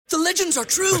The legends are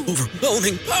true.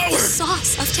 Overwhelming power!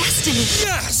 Sauce of destiny.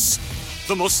 Yes!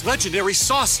 The most legendary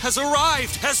sauce has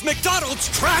arrived as McDonald's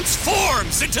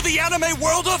transforms into the anime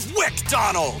world of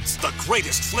WickDonald's. The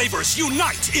greatest flavors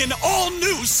unite in all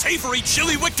new savory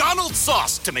chili McDonald's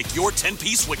sauce to make your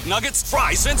 10-piece Wick Nuggets,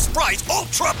 fries, and Sprite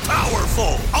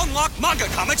ultra-powerful. Unlock manga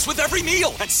comics with every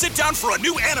meal and sit down for a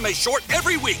new anime short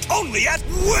every week only at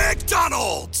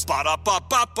WickDonald's.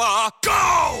 Ba-da-ba-ba-ba,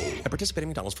 go! At participating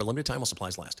McDonald's for a limited time while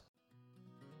supplies last.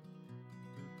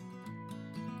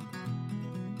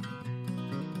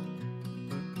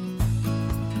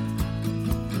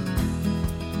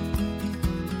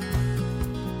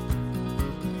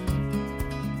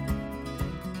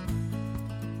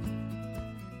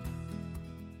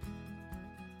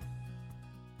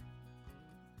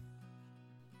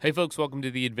 Hey folks, welcome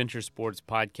to the Adventure Sports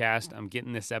Podcast. I'm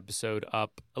getting this episode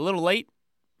up a little late,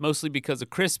 mostly because of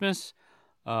Christmas.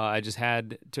 I just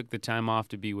took the time off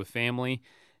to be with family.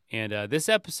 And this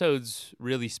episode's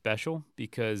really special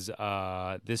because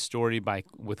this story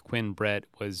with Quinn Brett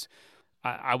was,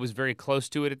 I was very close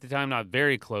to it at the time. Not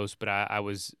very close, but I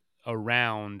was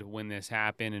around when this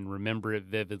happened and remember it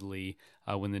vividly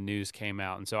when the news came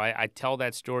out. And so I tell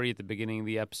that story at the beginning of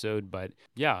the episode. But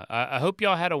yeah, I hope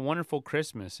y'all had a wonderful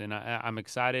Christmas, and I'm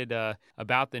excited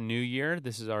about the new year.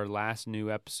 This is our last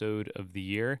new episode of the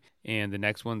year, and the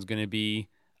next one's going to be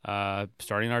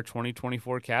starting our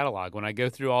 2024 catalog. When I go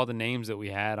through all the names that we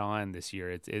had on this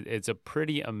year, it's a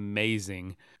pretty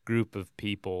amazing group of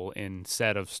people and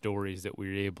set of stories that we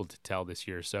were able to tell this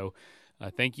year. So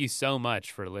thank you so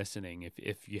much for listening.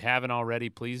 If you haven't already,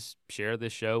 please share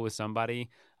this show with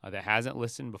somebody that hasn't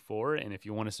listened before. And if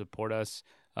you want to support us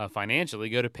financially,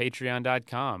 go to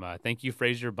patreon.com. Thank you,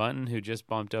 Fraser Bunton, who just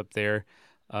bumped up their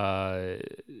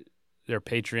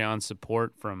Patreon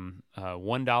support from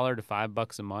 $1 to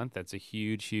 $5 a month. That's a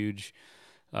huge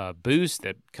boost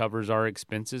that covers our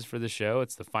expenses for the show.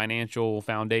 It's the financial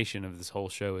foundation of this whole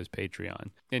show is Patreon.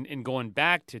 And going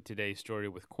back to today's story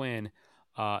with Quinn,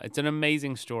 it's an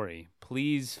amazing story.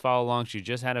 Please follow along. She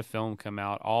just had a film come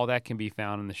out. All that can be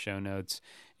found in the show notes.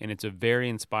 And it's a very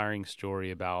inspiring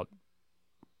story about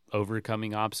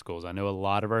overcoming obstacles. I know a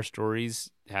lot of our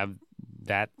stories have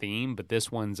that theme, but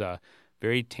this one's a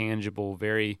very tangible,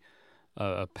 very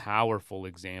powerful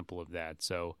example of that.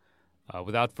 So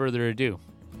without further ado,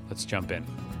 let's jump in.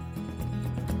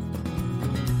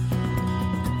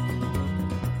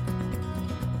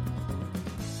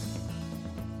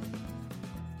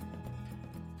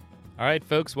 All right,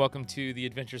 folks, welcome to the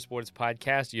Adventure Sports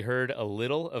Podcast. You heard a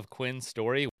little of Quinn's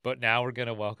story, but now we're going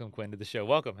to welcome Quinn to the show.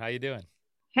 Welcome. How you doing?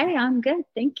 Hey, I'm good.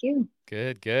 Thank you.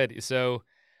 Good. So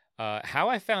how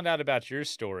I found out about your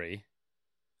story,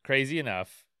 crazy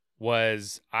enough,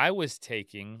 was I was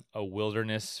taking a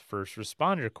wilderness first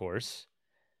responder course,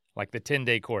 like the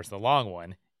 10-day course, the long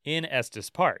one, in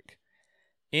Estes Park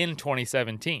in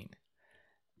 2017.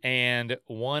 And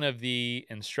one of the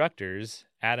instructors,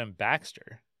 Adam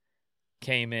Baxter,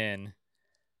 came in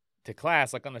to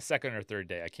class like on the second or third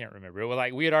day. I can't remember. It was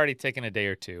like we had already taken a day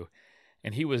or two,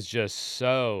 and he was just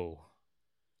so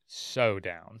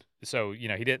down. So, he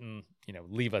didn't,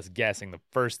 leave us guessing. The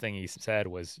first thing he said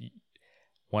was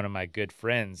one of my good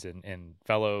friends and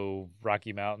fellow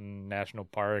Rocky Mountain National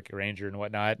Park ranger and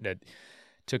whatnot that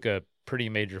took a pretty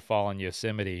major fall in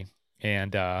Yosemite.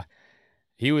 And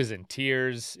he was in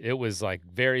tears. It was like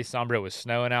very somber. It was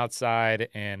snowing outside,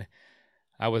 and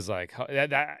I was like,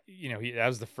 that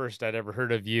was the first I'd ever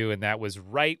heard of you, and that was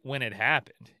right when it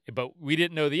happened. But we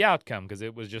didn't know the outcome because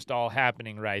it was just all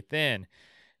happening right then.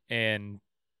 And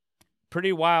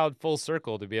pretty wild full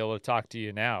circle to be able to talk to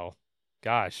you now.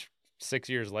 Gosh, 6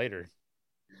 years later.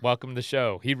 Welcome to the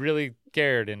show. He really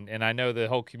cared, and I know the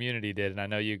whole community did, and I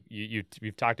know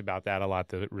you've talked about that a lot,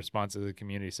 the response of the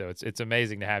community. So it's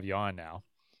amazing to have you on now.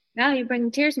 Now you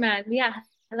bring tears, man. Yeah,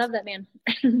 I love that, man.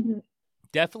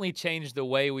 Definitely changed the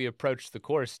way we approached the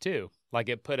course too. Like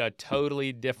it put a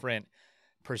totally different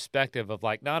perspective of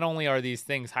like, not only are these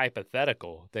things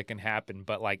hypothetical that can happen,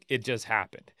 but like it just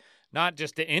happened. Not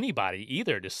just to anybody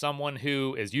either, to someone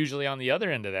who is usually on the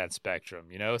other end of that spectrum,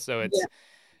 So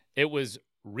it was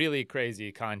really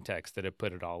crazy context that it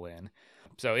put it all in.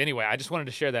 So anyway, I just wanted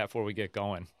to share that before we get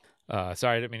going.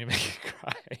 Sorry, I didn't mean to make you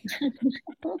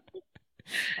cry.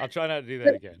 I'll try not to do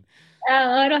that again.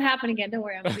 Oh, it'll happen again. Don't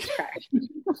worry, I'm going to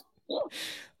cry.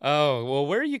 Oh, well,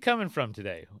 where are you coming from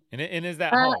today? And is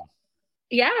that home?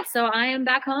 Yeah, so I am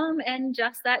back home in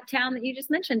just that town that you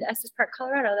just mentioned, Estes Park,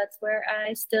 Colorado. That's where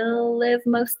I still live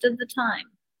most of the time.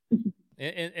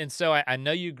 And so I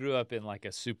know you grew up in like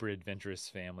a super adventurous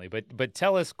family, but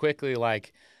tell us quickly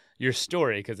like your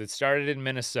story, because it started in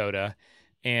Minnesota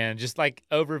and just like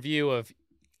overview of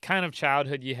kind of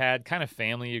childhood you had, kind of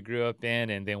family you grew up in,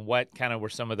 and then what kind of were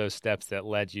some of those steps that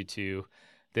led you to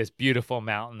this beautiful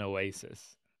mountain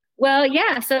oasis? Well,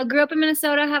 yeah. So grew up in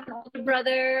Minnesota, have an older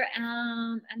brother,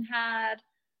 and had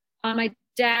on my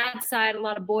dad's side a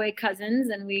lot of boy cousins,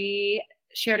 and we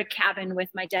shared a cabin with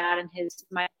my dad and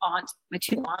my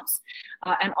two aunts,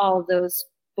 and all of those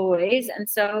boys. And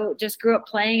so just grew up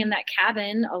playing in that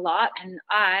cabin a lot. And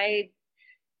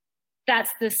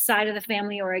that's the side of the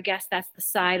family, or I guess that's the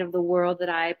side of the world that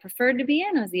I preferred to be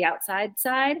in, was the outside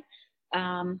side.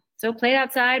 So played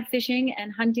outside, fishing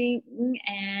and hunting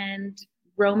and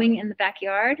roaming in the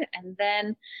backyard. And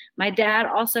then my dad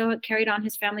also carried on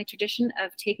his family tradition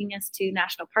of taking us to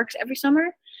national parks every summer,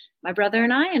 my brother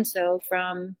and I. And so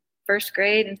from first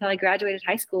grade until I graduated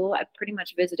high school, I pretty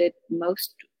much visited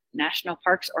most national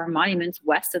parks or monuments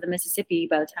west of the Mississippi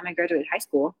by the time I graduated high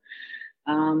school.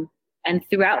 And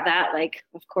throughout that, like,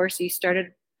 of course, you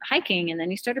started hiking, and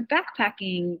then you started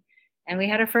backpacking. And we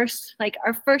had our first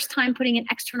time putting an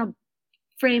external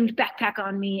framed backpack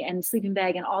on me and sleeping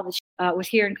bag and all this was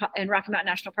here in Rocky Mountain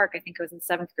National Park. I think it was in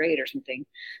 7th grade or something.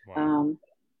 Wow.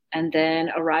 And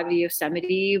then arrived at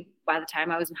Yosemite by the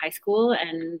time I was in high school.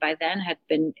 And by then had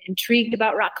been intrigued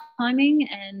about rock climbing.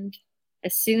 And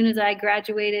as soon as I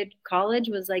graduated college,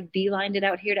 was like beelined it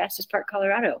out here to Estes Park,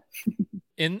 Colorado.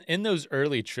 In those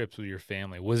early trips with your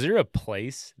family, was there a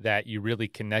place that you really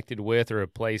connected with, or a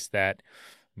place that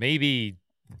maybe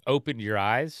opened your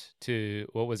eyes to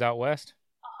what was out west?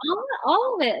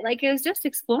 All of it. Like, it was just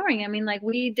exploring. I mean, like,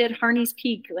 we did Harney's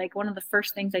Peak. Like, one of the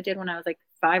first things I did when I was like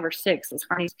 5 or 6 was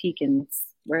Harney's Peak in,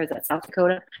 where is that, South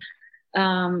Dakota?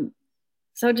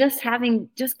 So just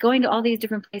going to all these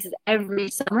different places every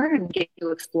summer and get to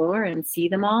explore and see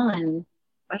them all. And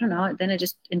I don't know, then it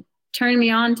turned me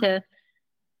on to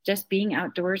just being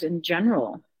outdoors in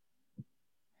general.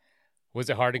 Was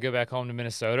it hard to go back home to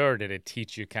Minnesota, or did it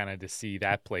teach you kind of to see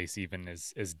that place even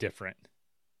as different?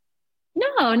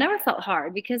 No, it never felt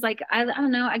hard, because like, I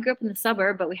don't know, I grew up in the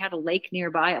suburb, but we had a lake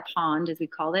nearby, a pond as we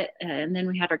called it. And then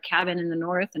we had our cabin in the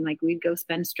north, and like we'd go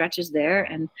spend stretches there.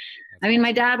 And I mean,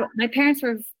 my parents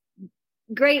were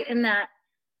great in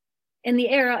the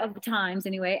era of the times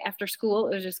anyway. After school,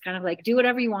 it was just kind of like, do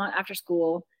whatever you want after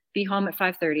school, be home at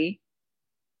 5:30.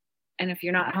 And if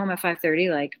you're not home at 5:30,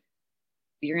 like,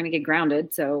 you're going to get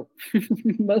grounded. So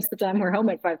most of the time we're home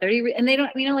at 5:30, and they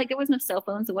don't, like, there was no cell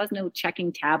phones. There was no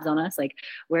checking tabs on us, like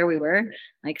where we were.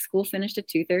 Like, school finished at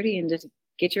 2:30, and just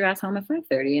get your ass home at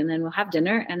 5:30, and then we'll have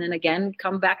dinner. And then again,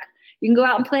 come back, you can go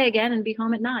out and play again and be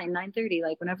home at 9:30,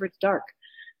 like whenever it's dark.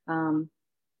 And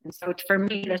so for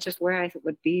me, that's just where I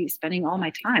would be spending all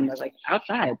my time. I was like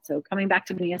outside. So coming back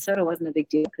to Minnesota wasn't a big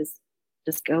deal, because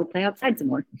just go play outside some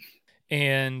more.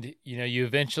 And, you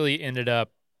eventually ended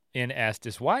up in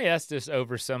Estes. Why Estes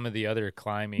over some of the other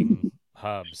climbing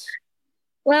hubs?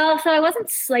 Well, so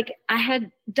I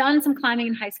had done some climbing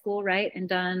in high school, right? And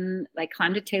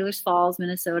climbed at Taylor's Falls,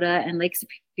 Minnesota, and Lake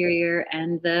Superior,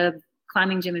 and the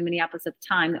climbing gym in Minneapolis at the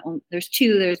time. There's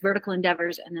 2, there's Vertical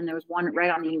Endeavors, and then there was one right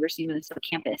on the University of Minnesota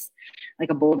campus, like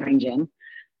a bouldering gym.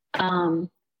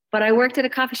 But I worked at a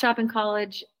coffee shop in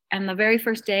college, and the very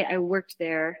first day I worked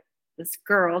there, this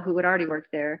girl who had already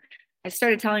worked there, I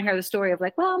started telling her the story of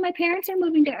like, well, my parents are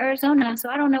moving to Arizona, so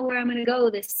I don't know where I'm going to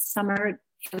go this summer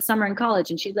for the summer in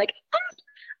college. And she's like,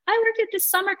 I worked at this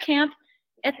summer camp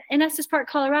in Estes Park,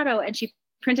 Colorado. And she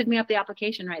printed me up the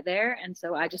application right there. And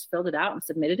so I just filled it out and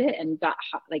submitted it, and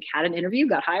had an interview,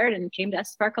 got hired, and came to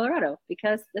Estes Park, Colorado,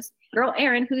 because this girl,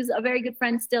 Erin, who's a very good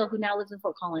friend still, who now lives in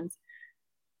Fort Collins,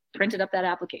 printed up that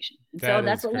application. And so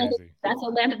that's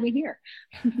what landed me here.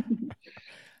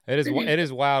 It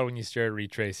is wild when you start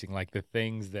retracing, like, the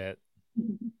things that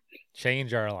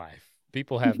change our life.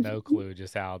 People have no clue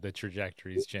just how the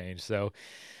trajectories change. So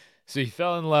you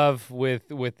fell in love with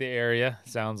the area,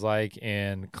 sounds like,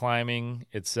 and climbing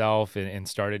itself, and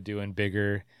started doing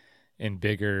bigger and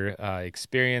bigger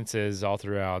experiences all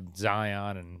throughout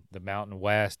Zion and the Mountain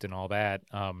West and all that.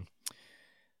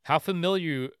 How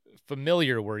familiar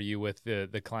were you with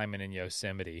the climbing in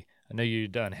Yosemite? I know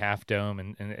you've done Half Dome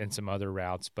and some other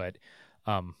routes, but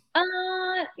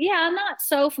yeah, I'm not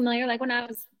so familiar. Like, when I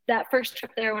was that first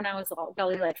trip there, when I was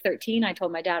probably like 13, I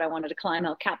told my dad I wanted to climb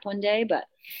El Cap one day, but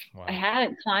wow. I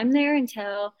hadn't climbed there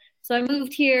so I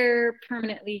moved here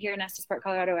permanently here in Estes Park,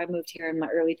 Colorado. I moved here in my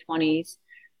early 20s.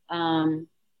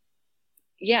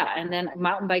 Yeah, and then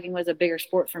mountain biking was a bigger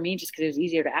sport for me just because it was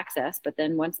easier to access. But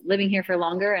then once living here for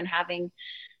longer and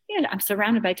I'm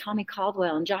surrounded by Tommy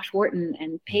Caldwell and Josh Wharton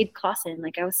and Paige Clausen.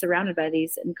 Like, I was surrounded by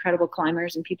these incredible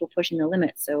climbers and people pushing the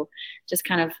limits. So just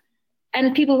kind of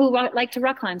and people who like to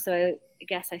rock climb. So I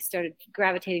guess I started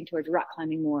gravitating towards rock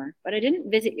climbing more. But I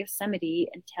didn't visit Yosemite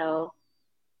until,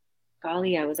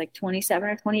 golly, I was like 27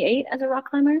 or 28 as a rock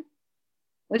climber,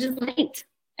 which is late.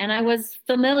 And I was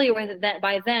familiar with it that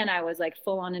by then. I was like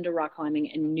full on into rock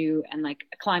climbing and knew, and like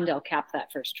I climbed El Cap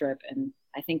that first trip. And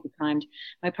I think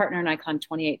my partner and I climbed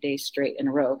 28 days straight in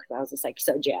a row because I was just like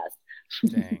so jazzed.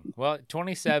 Dang. Well,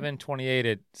 27, 28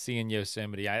 at seeing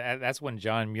Yosemite. That's when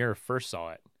John Muir first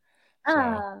saw it.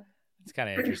 So it's kind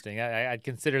of interesting. I'd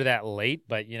consider that late,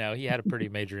 but he had a pretty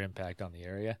major impact on the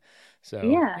area. So,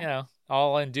 yeah.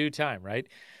 All in due time, right?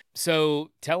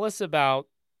 So tell us about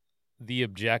the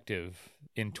objective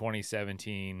in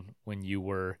 2017 when you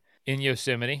were in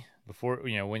Yosemite before,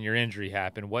 when your injury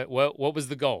happened. What was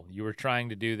the goal? You were trying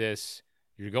to do this.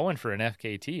 You're going for an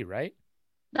FKT, right?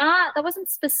 That wasn't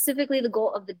specifically the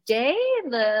goal of the day.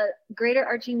 The greater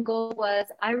arching goal was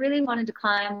I really wanted to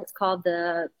climb what's called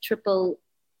the triple.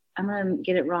 I'm going to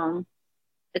get it wrong.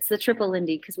 It's the triple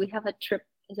Lindy because we have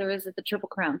there is the Triple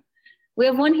Crown. We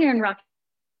have one here in Rocky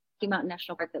Mountain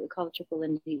National Park that we call the Triple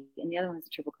Lindy, and the other one is the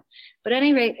Triple Crown. But at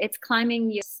any rate, it's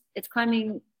climbing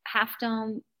Half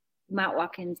Dome, Mount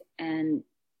Watkins, and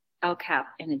El Cap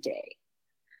in a day.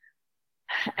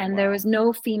 And there was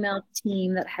no female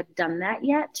team that had done that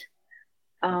yet.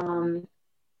 And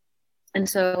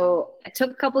so it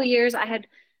took a couple of years. I had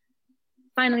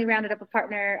finally rounded up a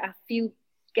partner. A few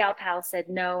gal pals said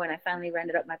no, and I finally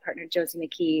rounded up my partner, Josie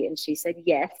McKee, and she said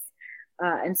yes.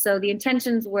 And so the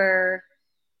intentions were,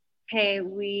 hey,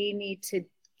 we need to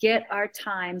get our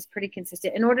times pretty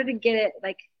consistent in order to get it.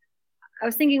 Like, I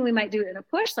was thinking we might do it in a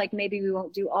push, like maybe we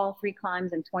won't do all 3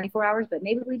 climbs in 24 hours, but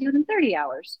maybe we do it in 30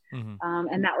 hours. Mm-hmm.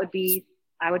 And I would be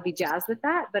jazzed with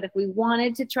that. But if we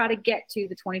wanted to try to get to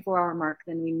the 24-hour mark,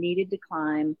 then we needed to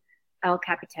climb El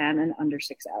Capitan in under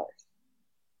 6 hours.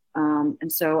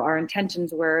 And so our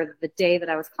intentions were the day that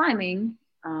I was climbing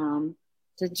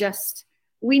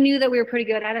we knew that we were pretty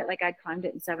good at it. Like I'd climbed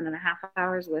it in 7.5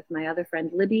 hours with my other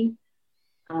friend, Libby.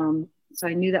 So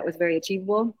I knew that was very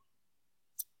achievable.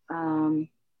 The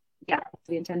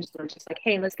intentions were just like,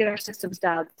 hey, let's get our systems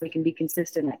dialed so we can be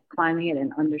consistent at climbing it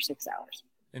in under 6 hours.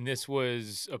 And this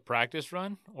was a practice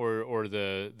run or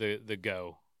the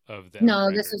go of that?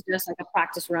 No, this was just like a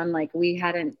practice run. Like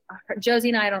Josie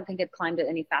and I don't think had climbed it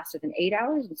any faster than 8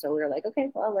 hours. And so we were like,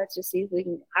 okay, well, let's just see if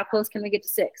how close can we get to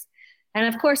 6? And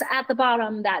of course, at the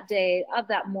bottom that day of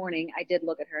that morning, I did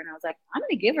look at her and I was like, I'm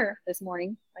going to give her this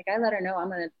morning. Like I let her know I'm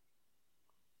going to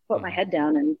put my head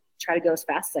down and try to go as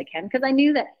fast as I can. Because I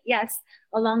knew that, yes,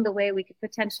 along the way, we could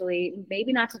potentially,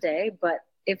 maybe not today, but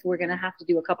if we're going to have to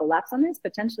do a couple laps on this,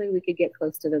 potentially we could get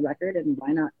close to the record. And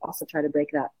why not also try to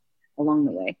break that along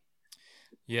the way?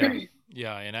 Yeah.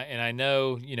 Yeah. And I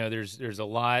know, there's a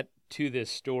lot to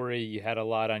this story. You had a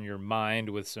lot on your mind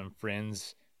with some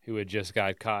friends who had just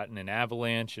got caught in an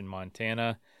avalanche in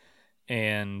Montana.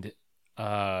 And,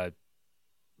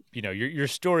 your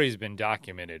story's been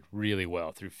documented really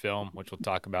well through film, which we'll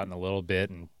talk about in a little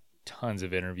bit, and tons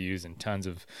of interviews and tons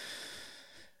of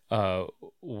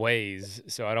ways.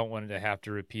 So I don't want to have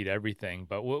to repeat everything.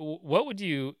 But what would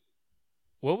you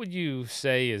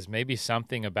say is maybe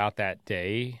something about that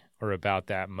day or about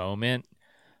that moment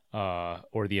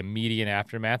or the immediate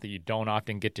aftermath that you don't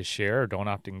often get to share or don't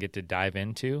often get to dive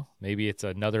into? Maybe it's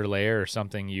another layer or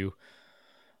something you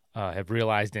have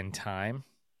realized in time.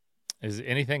 Does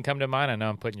anything come to mind? I know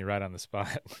I'm putting you right on the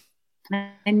spot.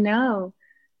 I know.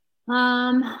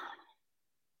 I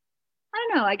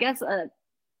don't know. I guess a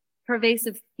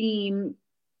pervasive theme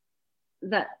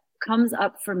that comes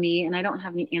up for me, and I don't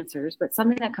have any answers, but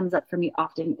something that comes up for me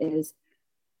often is,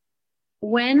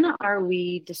 when are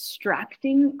we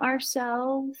distracting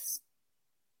ourselves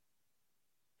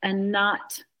and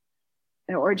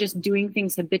or just doing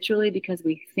things habitually because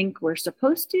we think we're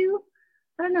supposed to?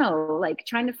 I don't know, like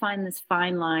trying to find this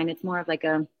fine line. It's more of like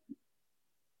a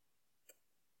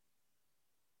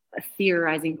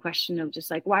theorizing question of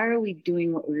just like, why are we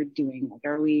doing what we're doing? Like,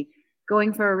 are we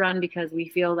going for a run because we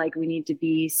feel like we need to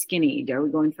be skinny? Are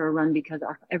we going for a run because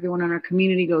everyone in our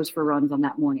community goes for runs on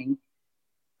that morning?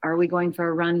 Are we going for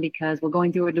a run because we're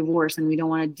going through a divorce and we don't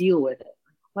want to deal with it?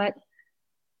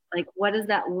 What is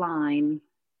that line?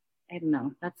 I don't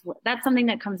know. That's something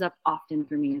that comes up often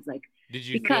for me, is like, did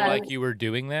you feel like you were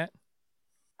doing that?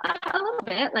 A little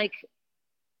bit, like,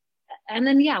 and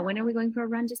then, yeah, when are we going for a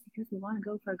run just because we want to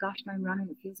go for a gosh darn run and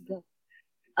it feels good?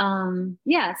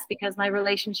 Yes, because my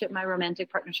romantic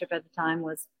partnership at the time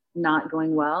was not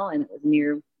going well and it was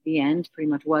near the end, pretty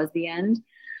much was the end.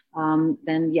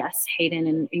 Then yes, Hayden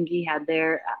and Ingy had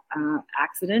their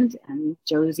accident, and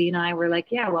Josie and I were like,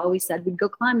 yeah, well, we said we'd go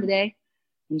climb today.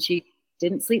 And she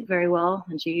didn't sleep very well.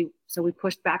 And so we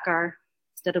pushed back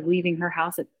instead of leaving her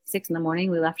house at 6 a.m,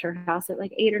 we left her house at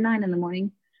like 8 or 9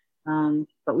 a.m.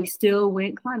 But we still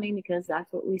went climbing because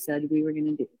that's what we said we were going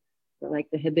to do. But like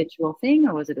the habitual thing,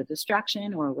 or was it a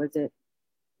distraction, or was it,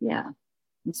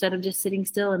 instead of just sitting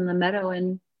still in the meadow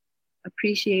and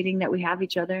appreciating that we have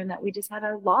each other and that we just had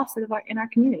a loss in our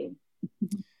community.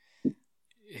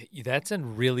 That's a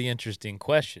really interesting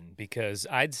question, because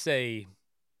I'd say,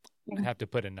 I'd have to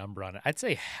put a number on it. I'd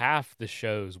say half the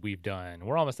shows we've done,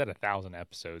 we're almost at 1,000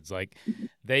 episodes. Like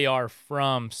they are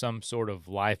from some sort of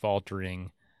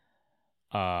life-altering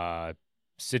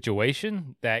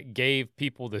situation that gave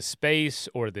people the space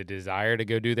or the desire to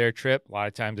go do their trip. A lot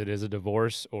of times it is a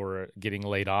divorce or getting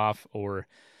laid off or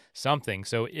something.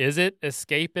 So is it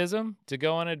escapism to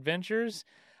go on adventures?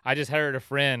 I just heard a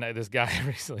friend, this guy I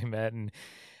recently met, and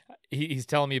he's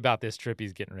telling me about this trip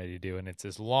he's getting ready to do, and it's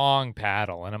this long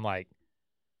paddle. And I'm like,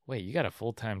 wait, you got a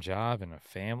full-time job and a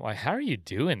family? Like, how are you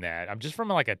doing that? I'm just from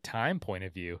like a time point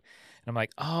of view. And I'm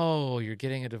like, oh, you're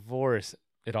getting a divorce.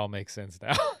 It all makes sense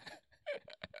now.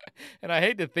 And I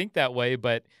hate to think that way,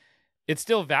 but it's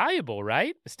still valuable,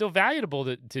 right? It's still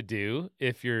valuable to do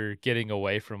if you're getting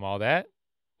away from all that.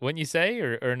 Wouldn't you say,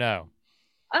 or no?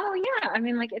 Oh yeah. I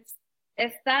mean, like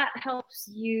if that helps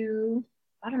you,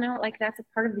 I don't know, like that's a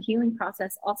part of the healing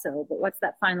process also, but what's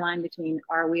that fine line between,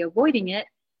 are we avoiding it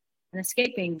and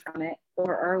escaping from it,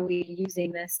 or are we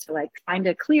using this to like find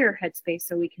a clear headspace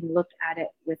so we can look at it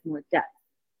with more depth?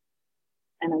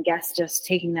 And I guess just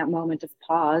taking that moment of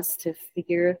pause to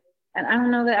figure, and I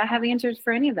don't know that I have answers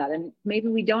for any of that. And maybe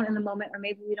we don't in the moment, or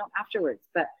maybe we don't afterwards,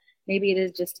 but maybe it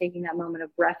is just taking that moment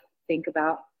of breath to think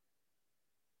about,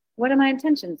 what are my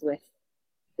intentions with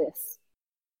this?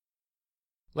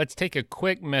 Let's take a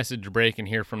quick message break and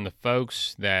hear from the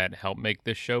folks that help make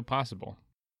this show possible.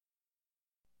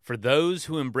 For those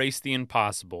who embrace the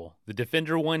impossible, the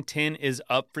Defender 110 is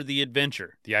up for the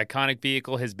adventure. The iconic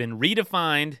vehicle has been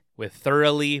redefined with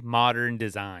thoroughly modern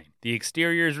design. The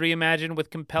exterior is reimagined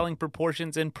with compelling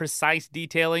proportions and precise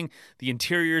detailing. The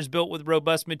interior is built with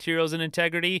robust materials and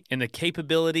integrity, and the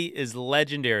capability is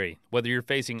legendary. Whether you're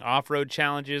facing off-road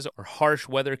challenges or harsh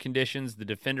weather conditions, the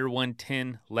Defender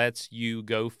 110 lets you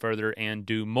go further and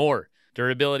do more.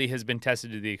 Durability has been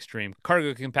tested to the extreme.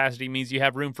 Cargo capacity means you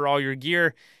have room for all your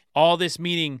gear. All this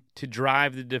meaning to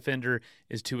drive the Defender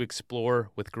is to explore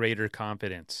with greater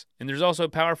confidence. And there's also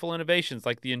powerful innovations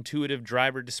like the intuitive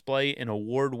driver display and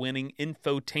award-winning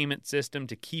infotainment system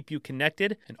to keep you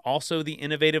connected, and also the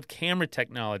innovative camera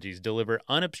technologies deliver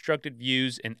unobstructed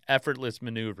views and effortless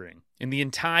maneuvering. And the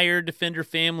entire Defender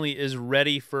family is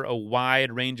ready for a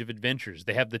wide range of adventures.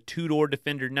 They have the two-door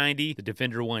Defender 90, the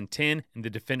Defender 110, and the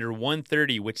Defender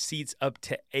 130, which seats up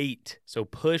to 8. So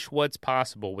push what's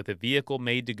possible with a vehicle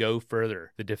made to go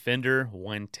further. The Defender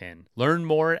 110. Learn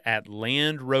more at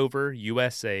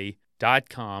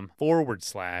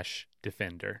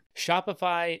landroverusa.com/Defender.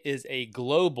 Shopify is a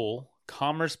global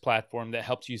commerce platform that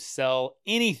helps you sell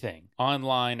anything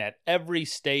online at every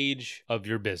stage of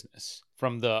your business.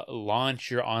 From the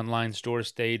launch your online store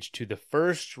stage to the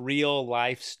first real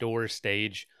life store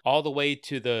stage, all the way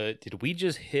to the did we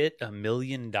just hit $1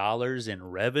 million in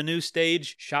revenue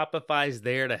stage, Shopify's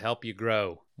there to help you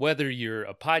grow. Whether you're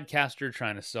a podcaster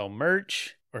trying to sell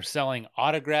merch or selling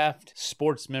autographed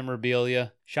sports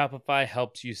memorabilia, Shopify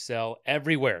helps you sell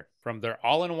everywhere. From their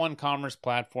all-in-one commerce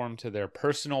platform to their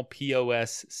personal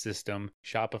POS system,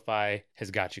 Shopify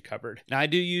has got you covered. Now, I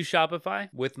do use Shopify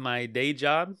with my day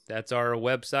job. That's our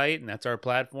website and that's our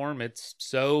platform. It's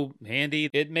so handy.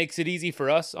 It makes it easy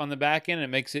for us on the back end. It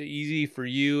makes it easy for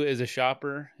you as a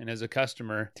shopper and as a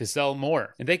customer to sell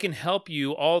more. And they can help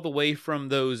you all the way from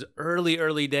those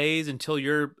early days until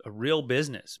you're a real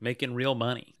business, making real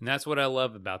money. And that's what I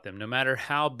love about them. No matter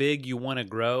how big you want to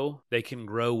grow, they can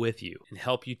grow with you and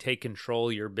help you take control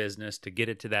of your business to get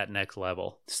it to that next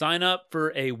level. Sign up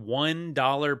for a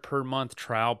 $1 per month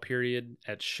trial period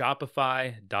at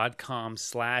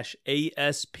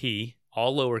shopify.com/ASP,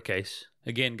 all lowercase.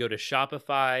 Again, go to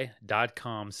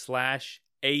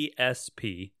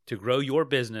shopify.com/ASP to grow your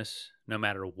business no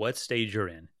matter what stage you're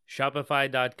in.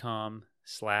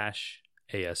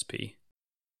 Shopify.com/ASP.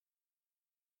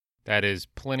 That is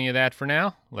plenty of that for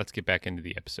now. Let's get back into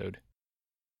the episode.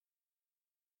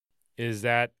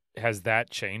 Has that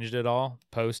changed at all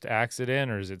post-accident,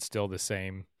 or is it still the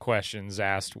same questions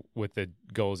asked with the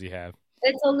goals you have?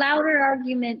 It's a louder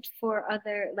argument for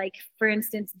other, like, for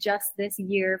instance, just this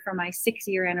year for my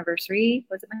 6-year anniversary.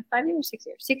 Was it my 5-year or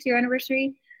 6-year? 6-year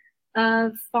anniversary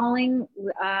of falling.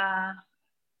 I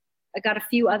got a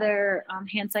few other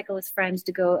hand cyclist friends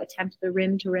to go attempt the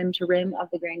rim to rim to rim of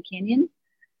the Grand Canyon.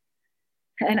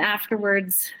 And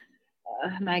afterwards,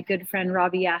 my good friend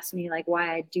Robbie asked me like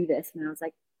why I do this, and I was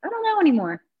like, I don't know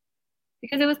anymore,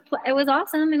 because it was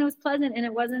awesome and it was pleasant,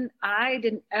 and I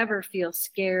didn't ever feel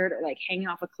scared or like hanging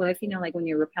off a cliff, like when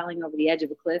you're rappelling over the edge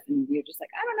of a cliff and you're just like,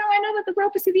 I don't know, I know that the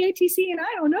rope is to the ATC and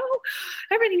I don't know,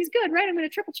 everything's good, right? I'm going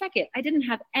to triple check it. I didn't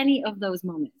have any of those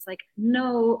moments, like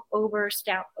no over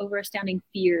astounding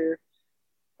fear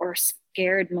or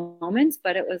scared moments,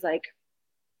 but it was like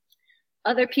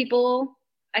other people,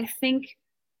 I think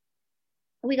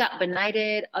we got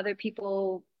benighted. Other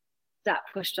people, that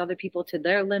pushed other people to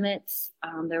their limits.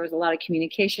 There was a lot of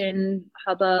communication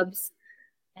hubbubs,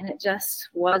 and it just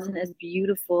wasn't as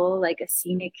beautiful, like a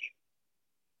scenic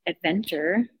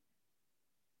adventure.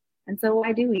 And so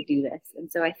why do we do this?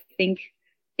 And so I think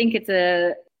it's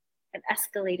an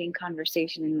escalating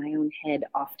conversation in my own head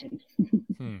often.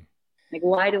 Like,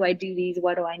 why do I do these?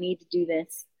 Why do I need to do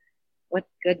this? What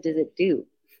good does it do?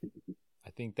 I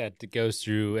think that goes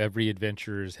through every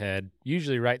adventurer's head,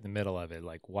 usually right in the middle of it.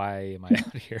 Like, why am I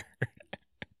out here?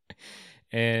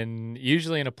 And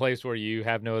usually in a place where you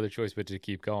have no other choice but to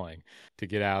keep going, to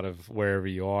get out of wherever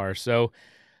you are. So,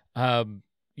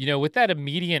 with that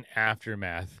immediate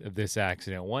aftermath of this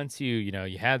accident, once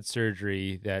you had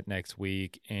surgery that next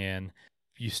week and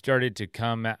you started to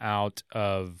come out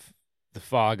of the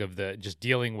fog of the just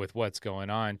dealing with what's going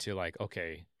on to like,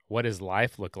 okay, what does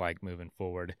life look like moving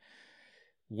forward?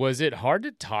 Was it hard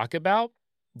to talk about?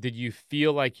 Did you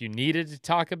feel like you needed to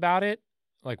talk about it?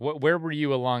 Like, where were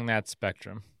you along that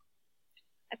spectrum?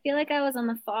 I feel like I was on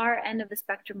the far end of the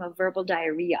spectrum of verbal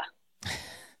diarrhea.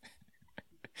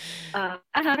 I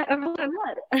had a lot of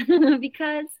blood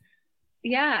because,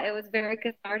 yeah, it was very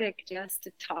cathartic just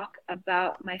to talk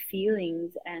about my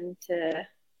feelings and to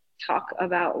talk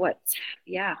about what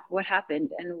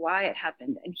happened and why it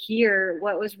happened. And here,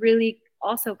 what was really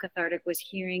also cathartic was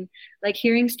hearing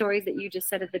stories that you just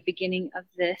said at the beginning of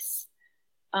this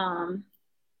podcast,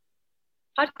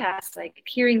 like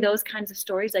hearing those kinds of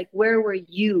stories, like where were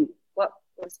you? What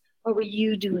were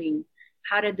you doing?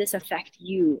 How did this affect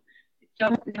you? I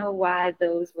don't know why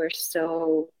those were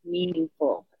so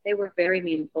meaningful. They were very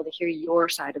meaningful to hear your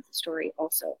side of the story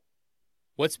also.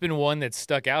 What's been one that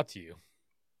stuck out to you?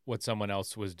 What someone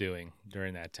else was doing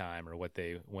during that time, or what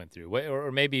they went through,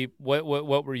 or maybe what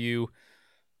were you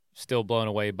still blown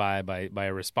away by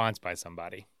a response by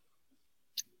somebody?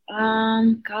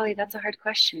 Golly, that's a hard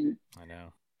question. I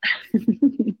know.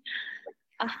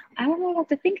 I don't know what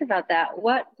to think about that.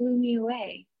 What blew me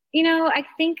away? I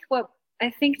think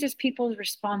just people's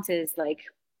responses. Like,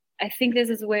 I think this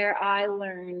is where I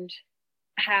learned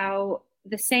how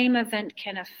the same event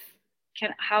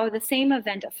how the same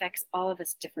event affects all of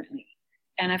us differently.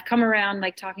 And I've come around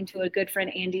like talking to a good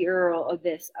friend, Andy Earl,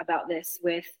 about this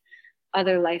with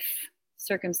other life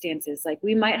circumstances. Like,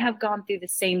 we might have gone through the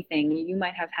same thing. You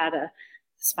might have had a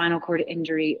spinal cord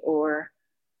injury or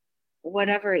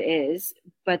whatever it is,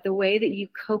 but the way that you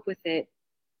cope with it,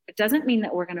 it doesn't mean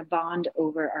that we're going to bond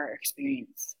over our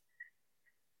experience.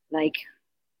 Like,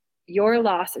 your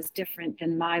loss is different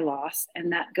than my loss,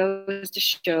 and that goes to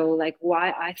show like why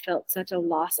I felt such a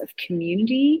loss of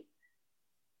community,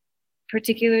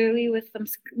 particularly with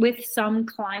some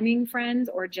climbing friends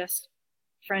or just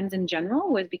friends in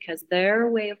general, was because their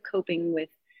way of coping with,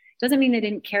 doesn't mean they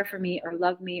didn't care for me or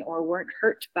love me or weren't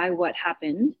hurt by what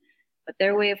happened, but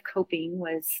their way of coping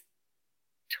was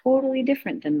totally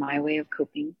different than my way of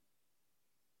coping.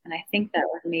 And I think that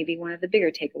was maybe one of the bigger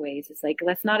takeaways, is like,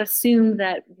 let's not assume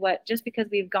that just because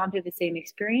we've gone through the same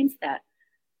experience that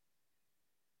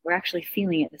we're actually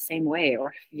feeling it the same way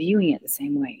or viewing it the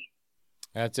same way.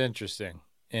 That's interesting.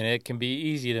 And it can be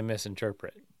easy to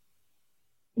misinterpret.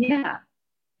 Yeah.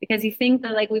 Because you think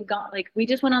that like we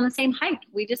just went on the same hike.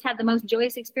 We just had the most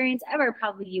joyous experience ever,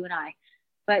 probably you and I,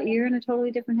 but you're in a totally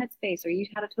different headspace, or you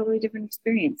had a totally different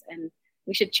experience. And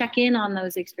we should check in on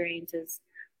those experiences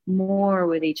more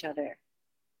with each other,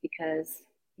 because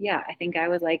I think I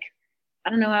was like,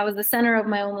 I don't know, I was the center of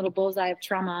my own little bullseye of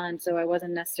trauma, and so I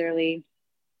wasn't necessarily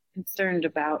concerned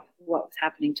about what was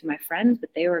happening to my friends, but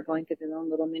they were going through their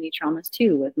own little mini traumas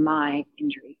too with my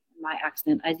injury, my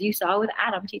accident, as you saw with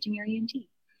Adam teaching your EMT.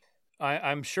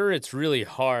 I'm sure it's really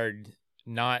hard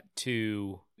not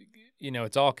to,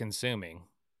 it's all consuming.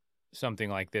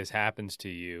 Something like this happens to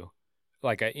you,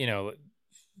 like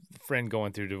friend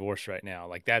going through divorce right now,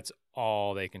 like that's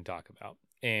all they can talk about,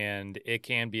 and it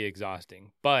can be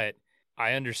exhausting. But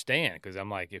I understand, because I'm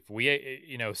like, if we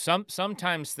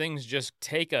sometimes things just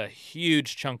take a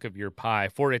huge chunk of your pie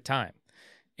for a time,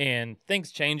 and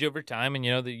things change over time,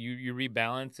 and that you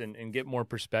rebalance and get more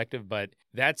perspective. But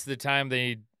that's the time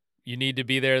they you need to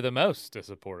be there the most to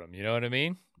support them. You know what I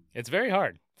mean? It's very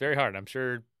hard, very hard. I'm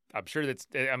sure that's,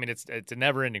 I mean, it's a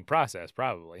never ending process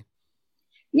probably.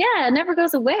 Yeah, it never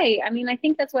goes away. I mean, I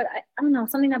think that's what I don't know,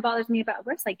 something that bothers me about,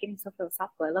 we're just like getting so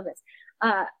philosophical. I love this.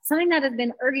 Something that has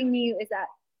been irking me is that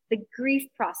the grief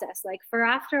process, like for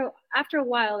after a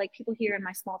while, like people here in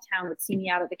my small town would see me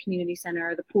out at the community center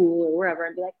or the pool or wherever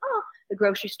and be like, oh, the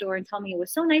grocery store, and tell me it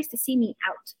was so nice to see me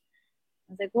out.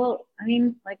 I was like, well, I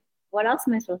mean, like, what else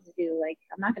am I supposed to do? Like,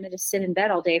 I'm not going to just sit in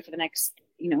bed all day for the next,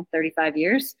 35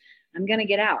 years. I'm going to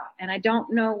get out. And I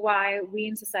don't know why we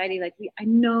in society, like I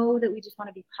know that we just want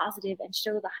to be positive and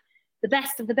show the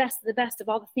best of the best of the best of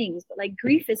all the things. But like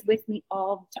grief is with me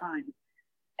all the time.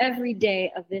 Every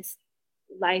day of this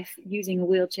life, using a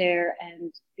wheelchair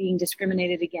and being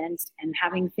discriminated against and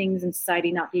having things in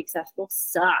society not be accessible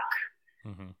suck.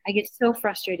 Mm-hmm. I get so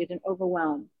frustrated and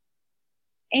overwhelmed.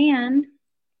 And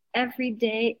every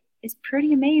day is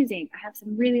pretty amazing. I have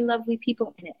some really lovely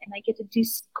people in it, and I get to do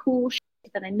cool shit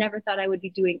that I never thought I would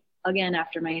be doing again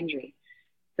after my injury.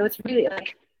 So it's really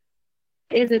like,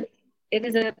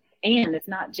 and it's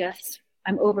not just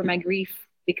I'm over my grief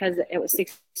because it was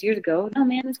 6 years ago. No,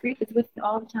 man, this grief is with me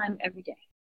all the time, every day.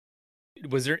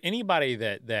 Was there anybody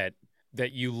that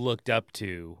you looked up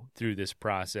to through this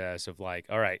process of like,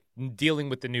 all right, dealing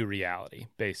with the new reality,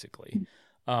 basically?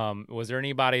 Was there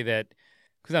anybody that,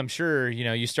 because I'm sure,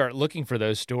 you start looking for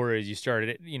those stories, you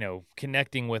started,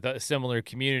 connecting with similar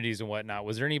communities and whatnot.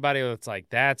 Was there anybody that's like,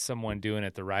 that's someone doing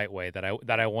it the right way that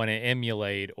I want to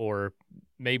emulate? Or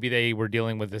maybe they were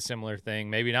dealing with a similar thing,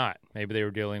 maybe not. Maybe they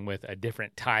were dealing with a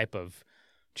different type of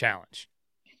challenge.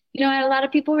 I had a lot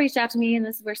of people reached out to me, and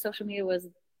this is where social media was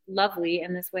lovely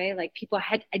in this way. Like people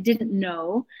I didn't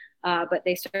know, but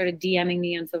they started DMing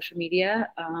me on social media.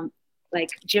 Like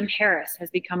Jim Harris has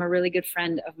become a really good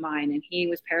friend of mine, and he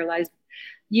was paralyzed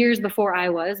years before I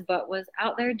was, but was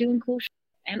out there doing cool shit.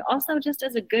 And also just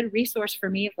as a good resource for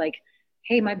me of like,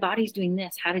 hey, my body's doing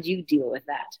this. How did you deal with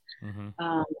that?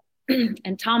 Mm-hmm.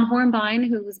 And Tom Hornbein,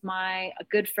 who was a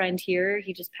good friend here,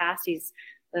 he just passed. He's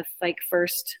the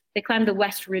they climbed the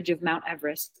west ridge of Mount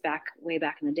Everest way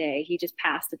back in the day. He just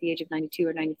passed at the age of 92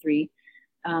 or 93.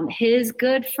 His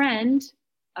good friend,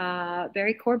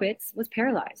 Barry Corbett, was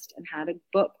paralyzed and had a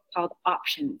book called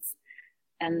Options.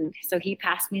 And so he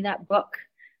passed me that book.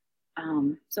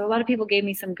 So a lot of people gave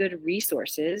me some good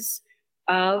resources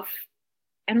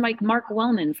and like Mark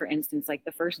Wellman, for instance, like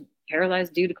the first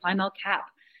paralyzed dude to climb El Cap.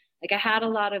 Like I had a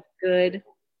lot of good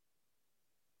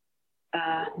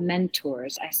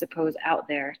mentors, I suppose, out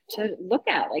there to look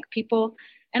at, like people.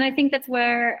 And I think that's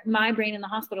where my brain in the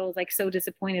hospital is like so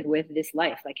disappointed with this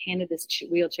life, like handed this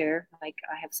wheelchair. Like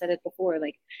I have said it before,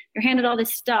 like you're handed all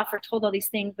this stuff or told all these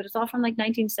things, but it's all from like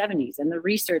 1970s. And the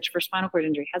research for spinal cord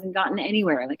injury hasn't gotten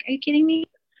anywhere. Like, are you kidding me?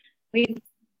 We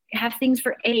have things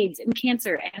for AIDS and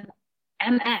cancer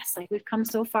and MS. Like we've come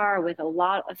so far with a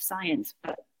lot of science,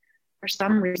 but for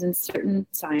some reason, certain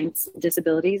science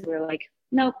disabilities, we're like,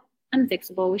 nope,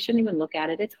 unfixable. We shouldn't even look at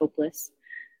it. It's hopeless.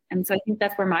 And so I think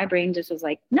that's where my brain just was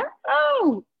like, no,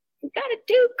 we got to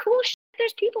do cool shit.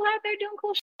 There's people out there doing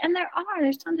cool shit. And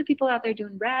there's tons of people out there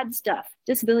doing rad stuff,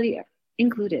 disability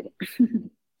included.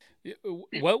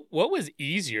 What was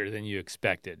easier than you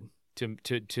expected to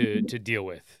deal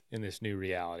with in this new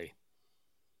reality?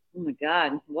 Oh my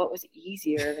God, what was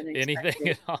easier than expected? Anything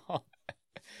at all?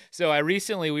 So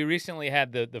we recently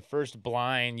had the first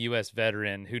blind U.S.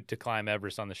 veteran to climb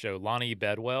Everest on the show, Lonnie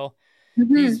Bedwell.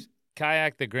 Mm-hmm. He's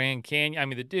kayaked the Grand Canyon. I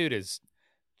mean, the dude is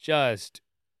just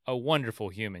a wonderful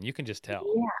human. You can just tell.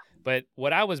 Yeah. But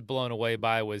what I was blown away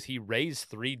by was he raised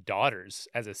 3 daughters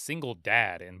as a single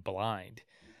dad and blind.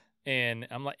 And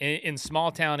I'm like, in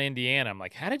small town Indiana, I'm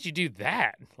like, how did you do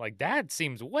that? Like, that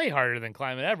seems way harder than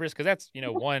climbing Everest, because that's,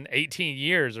 18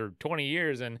 years or 20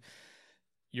 years, and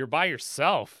you're by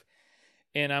yourself.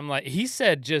 And I'm like, he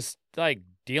said just like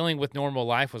dealing with normal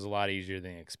life was a lot easier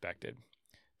than he expected.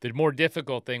 The more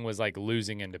difficult thing was like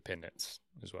losing independence,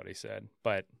 is what he said.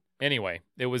 But anyway,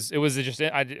 it was interesting.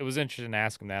 It was interesting to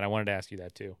ask him that. I wanted to ask you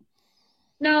that too.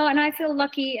 No, and I feel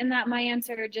lucky in that my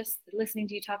answer, just listening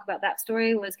to you talk about that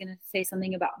story, was going to say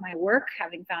something about my work,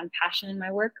 having found passion in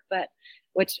my work, but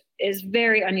which is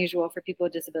very unusual for people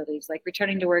with disabilities. Like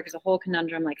returning to work is a whole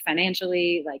conundrum, like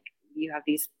financially, like you have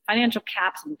these financial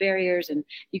caps and barriers, and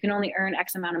you can only earn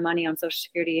X amount of money on Social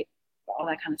Security, all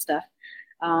that kind of stuff.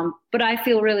 But I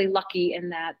feel really lucky in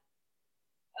that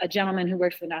a gentleman who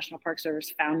works for the National Park Service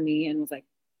found me and was like,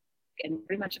 and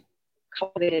pretty much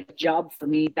cultivated a job for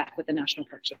me back with the National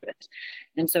Park Service.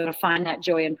 And so to find that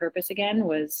joy and purpose again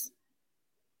was,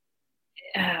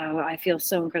 I feel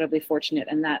so incredibly fortunate.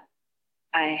 And that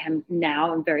I am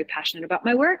now very passionate about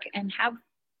my work and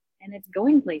it's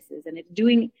going places and it's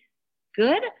doing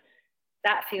good.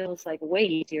 That feels like way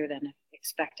easier than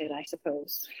expected, I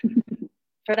suppose,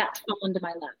 for that to fall into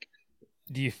my lap.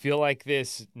 Do you feel like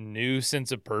this new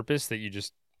sense of purpose that you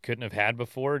just couldn't have had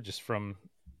before, just from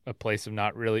a place of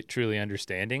not really truly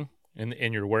understanding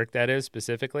in your work, that is,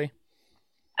 specifically?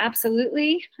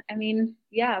 Absolutely. I mean,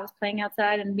 yeah, I was playing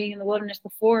outside and being in the wilderness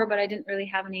before, but I didn't really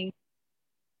have any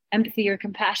empathy or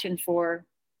compassion for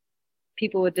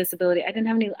people with disability. I didn't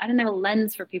have a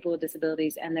lens for people with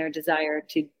disabilities and their desire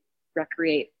to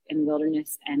recreate in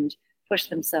wilderness and push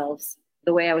themselves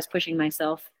the way I was pushing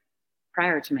myself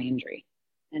prior to my injury.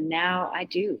 And now I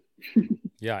do.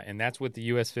 Yeah, and that's with the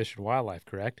U.S. Fish and Wildlife,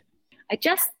 correct? I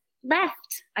just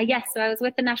left. Yes, so I was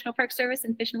with the National Park Service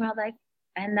and Fish and Wildlife,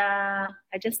 and I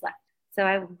just left. So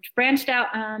I branched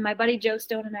out. My buddy Joe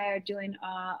Stone and I are doing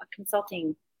a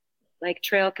consulting, like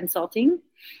trail consulting.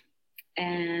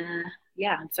 And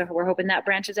yeah, so we're hoping that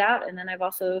branches out. And then I've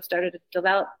also started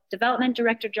a development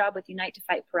director job with Unite to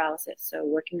Fight Paralysis. So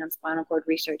working on spinal cord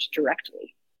research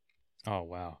directly. Oh,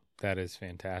 wow. That is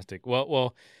fantastic.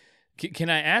 Well, can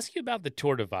I ask you about the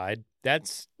Tour Divide?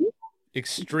 That's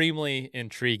extremely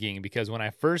intriguing because when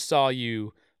I first saw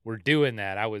you were doing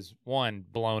that, I was, one,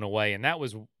 blown away. And that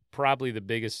was probably the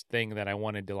biggest thing that I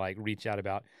wanted to like reach out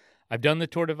about. I've done the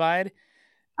Tour Divide.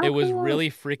 It was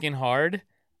really freaking hard.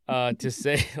 To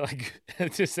say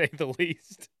to say the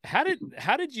least. How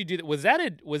did you do that? Was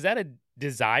that a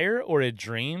desire or a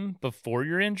dream before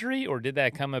your injury, or did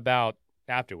that come about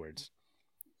afterwards?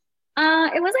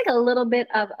 It was like a little bit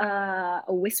of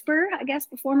a whisper, I guess,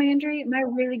 before my injury. My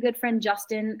really good friend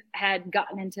Justin had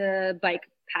gotten into bike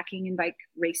packing and bike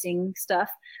racing stuff.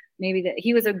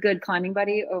 He was a good climbing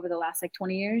buddy over the last like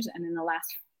 20 years, and in the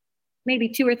last maybe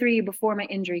 2 or 3 before my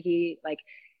injury,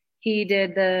 he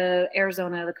did the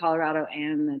Arizona, the Colorado,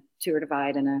 and the Tour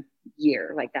Divide in a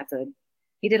year.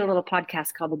 He did a little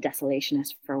podcast called The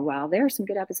Desolationist for a while. There are some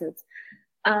good episodes.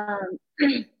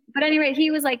 But anyway,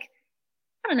 he was like,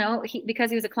 I don't know,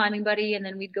 because he was a climbing buddy, and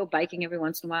then we'd go biking every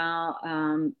once in a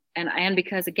while. And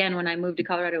because again, when I moved to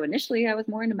Colorado initially, I was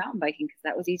more into mountain biking because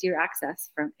that was easier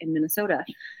access in Minnesota.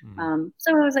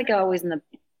 So it was like always a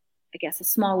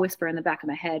small whisper in the back of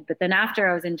my head. But then after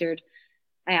I was injured,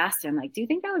 I asked him, like, do you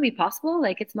think that would be possible?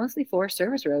 Like, it's mostly Forest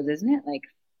Service roads, isn't it? Like,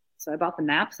 so I bought the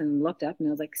maps and looked up, and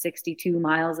it was like 62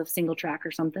 miles of single track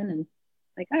or something. And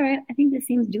like, all right, I think this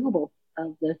seems doable.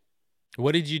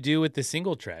 What did you do with the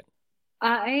single track?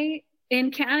 In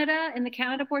the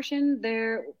Canada portion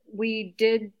there, we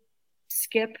did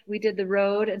the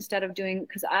road instead of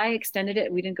because I extended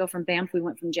it. We didn't go from Banff, we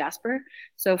went from Jasper.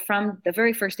 So from the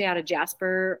very first day out of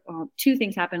Jasper, 2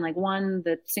 things happened. Like, one,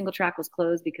 the single track was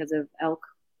closed because of elk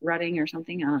rutting or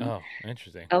something. Oh,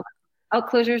 interesting. Elk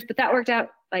closures, but that worked out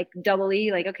like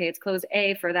doubly. Like, okay, it's closed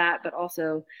A for that, but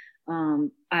also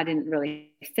I didn't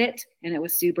really fit, and it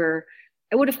was super.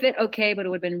 It would have fit okay, but it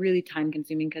would have been really time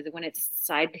consuming because when it's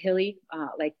side hilly,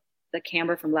 like the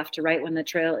camber from left to right, when the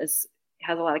trail has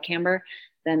a lot of camber,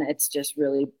 then it's just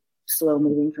really slow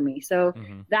moving for me. So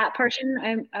that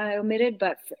portion I omitted,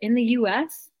 but in the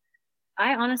US,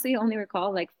 I honestly only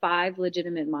recall like 5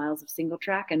 legitimate miles of single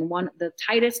track. And the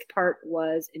tightest part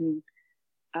was in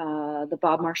the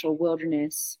Bob Marshall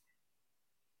Wilderness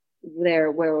there,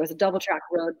 where it was a double track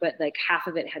road, but like half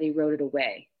of it had eroded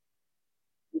away.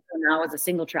 So now it's a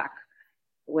single track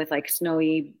with like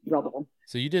snowy rubble.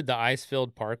 So you did the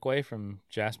ice-filled parkway from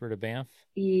Jasper to Banff?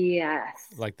 Yes.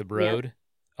 Like the road? Yep.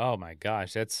 Oh my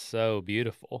gosh, that's so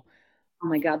beautiful. Oh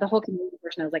my God, the whole community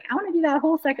portion. I was like, I want to do that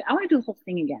whole second. I want to do the whole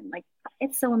thing again. Like,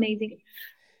 it's so amazing.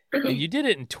 And you did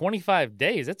it in 25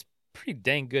 days. That's pretty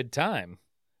dang good time.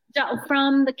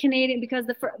 From the Canadian, because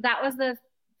that was the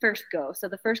first go. So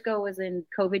the first go was in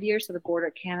COVID year, so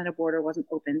the Canada border wasn't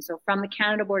open. So from the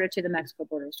Canada border to the Mexico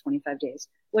border was 25 days,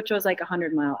 which was like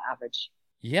 100-mile average.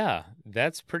 Yeah,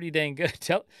 that's pretty dang good.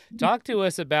 Talk to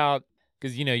us about,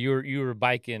 because you were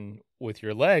biking with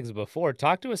your legs before.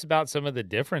 Talk to us about some of the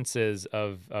differences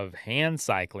of hand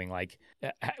cycling. Like,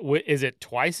 is it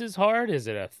twice as hard? Is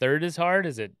it a third as hard?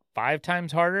 Is it 5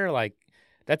 times harder? Like,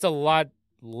 that's a lot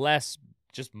less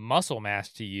just muscle mass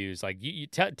to use. Like, you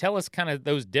tell us kind of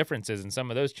those differences and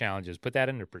some of those challenges. Put that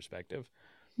into perspective.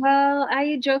 Well,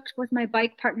 I joked with my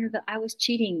bike partner that I was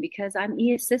cheating because I'm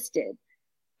e-assisted.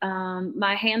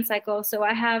 My hand cycle. So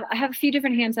I have a few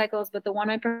different hand cycles, but the one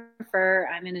I prefer,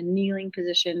 I'm in a kneeling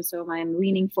position. So I'm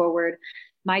leaning forward.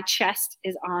 My chest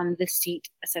is on the seat,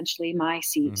 essentially my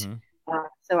seat.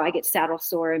 So I get saddle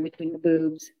sore in between the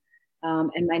boobs.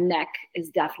 And my neck is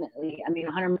definitely,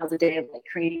 100 miles a day of like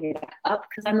craning it back up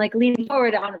because I'm like leaning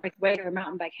forward on like regular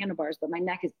mountain bike handlebars, but my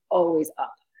neck is always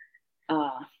up.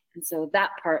 And so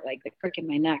that part, like the crick in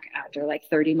my neck after like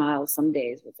 30 miles some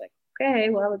days was like, okay,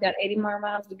 well, we've got 80 more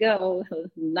miles to go.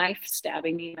 Knife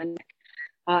stabbing me in my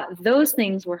neck. Those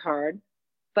things were hard,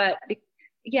 but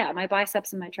yeah, my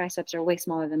biceps and my triceps are way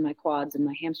smaller than my quads and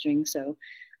my hamstrings. So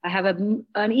I have an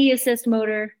e-assist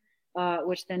motor,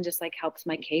 which then just like helps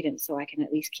my cadence so I can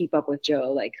at least keep up with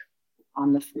Joe like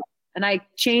on the floor. And I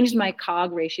changed my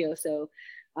cog ratio. So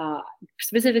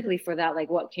specifically for that, like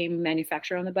what came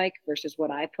manufactured on the bike versus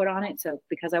what I put on it. So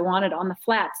because I wanted on the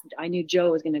flats, I knew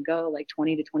Joe was going to go like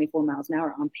 20 to 24 miles an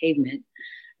hour on pavement.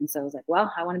 And so I was like,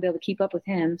 well, I want to be able to keep up with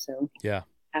him. So yeah,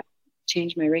 I have to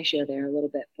change my ratio there a little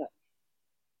bit, but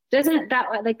doesn't that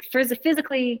like for the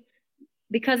physically,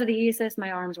 because of the e-assist,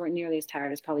 my arms weren't nearly as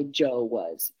tired as probably Joe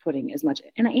was putting as much.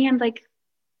 And like,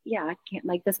 yeah, I can't,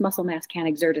 like this muscle mass can't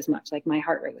exert as much. Like my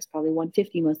heart rate was probably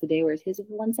 150 most of the day, whereas his was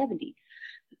 170.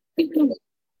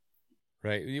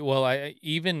 Right. Well, I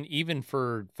even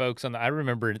for folks I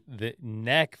remember the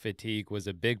neck fatigue was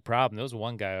a big problem. There was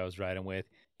one guy I was riding with.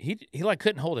 He like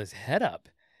couldn't hold his head up.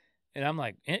 And I'm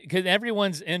like, because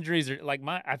everyone's injuries are like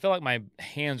I feel like my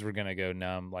hands were going to go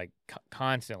numb like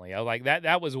constantly. I was like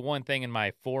that was one thing in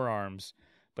my forearms,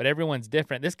 but everyone's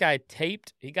different. This guy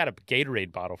he got a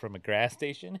Gatorade bottle from a gas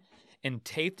station and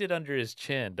taped it under his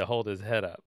chin to hold his head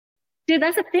up. Dude,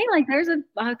 that's the thing. Like there's a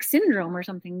syndrome or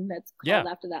something that's called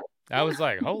after that. I was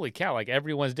like, holy cow, like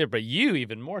everyone's different. But you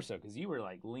even more so because you were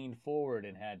like leaned forward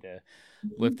and had to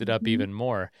lift it up even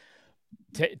more.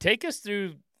 Take us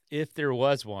through, if there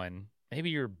was one, maybe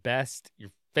your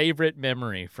favorite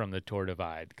memory from the Tour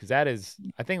Divide, because I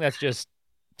think that's just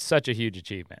such a huge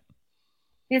achievement.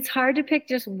 It's hard to pick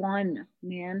just one,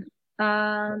 man.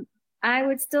 I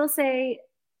would still say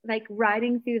like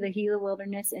riding through the Gila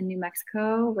Wilderness in New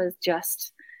Mexico was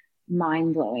just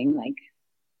mind blowing. Like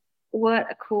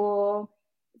what a cool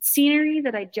scenery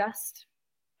that I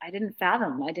didn't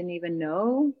fathom. I didn't even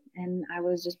know. And I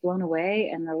was just blown away,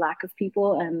 and the lack of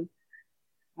people, and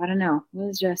I don't know. It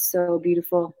was just so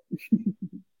beautiful.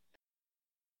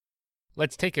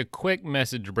 Let's take a quick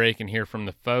message break and hear from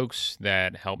the folks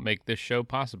that help make this show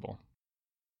possible.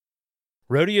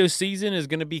 Rodeo season is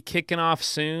going to be kicking off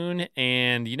soon,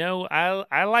 and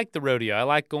I like the rodeo. I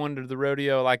like going to the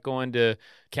rodeo. I like going to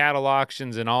cattle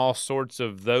auctions and all sorts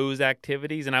of those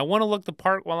activities, and I want to look the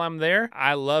part while I'm there.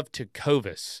 I love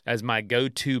Tecovas as my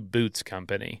go-to boots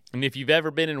company, and if you've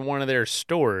ever been in one of their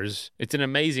stores, it's an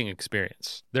amazing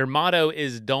experience. Their motto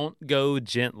is "Don't go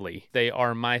gently." They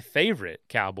are my favorite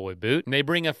cowboy boot, and they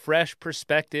bring a fresh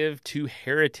perspective to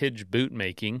heritage boot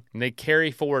making, and they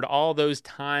carry forward all those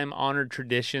time-honored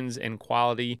traditions and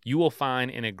quality you will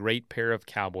find in a great pair of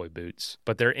cowboy boots.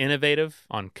 But they're innovative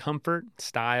on comfort,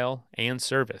 style, and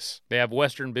service. They have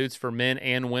Western boots for men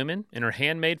and women and are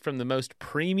handmade from the most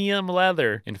premium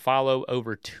leather and follow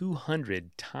over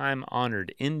 200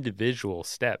 time-honored individual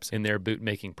steps in their boot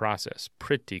making process.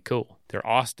 Pretty cool. They're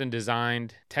Austin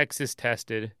designed, Texas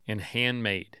tested, and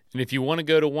handmade. And if you want to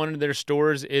go to one of their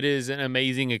stores, it is an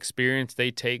amazing experience.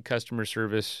 They take customer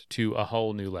service to a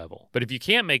whole new level. But if you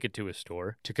can't make it to a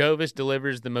store, Tecovas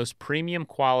delivers the most premium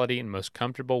quality and most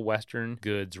comfortable Western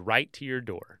goods right to your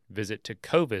door. Visit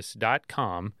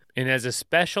tecovas.com. And as a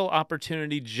special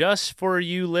opportunity just for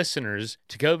you listeners,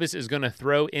 Tecovas is going to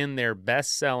throw in their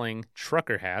best-selling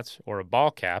trucker hats or a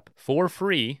ball cap for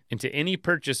free into any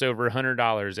purchase over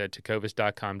 $100 at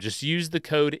tecovas.com. Just use the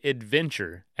code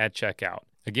ADVENTURE at checkout.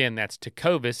 Again, that's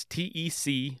Tecovas,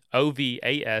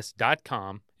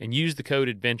 TECOVAS.com, and use the code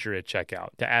ADVENTURE at checkout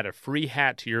to add a free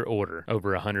hat to your order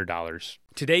over $100.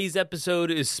 Today's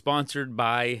episode is sponsored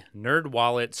by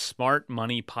NerdWallet's Smart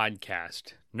Money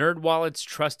Podcast. NerdWallet's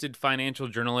trusted financial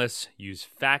journalists use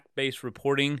fact-based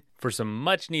reporting for some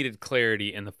much-needed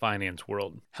clarity in the finance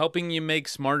world, helping you make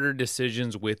smarter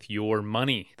decisions with your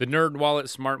money. The NerdWallet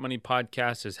Smart Money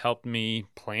Podcast has helped me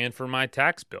plan for my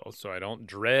tax bill so I don't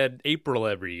dread April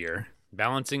every year,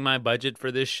 balancing my budget for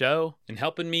this show, and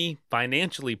helping me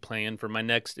financially plan for my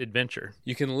next adventure.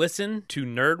 You can listen to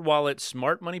NerdWallet's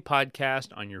Smart Money Podcast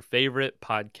on your favorite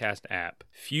podcast app.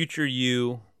 Future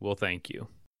you will thank you.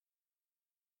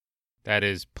 That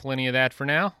is plenty of that for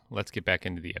now. Let's get back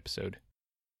into the episode.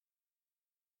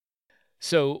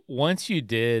 So once you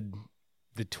did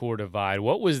the Tour Divide,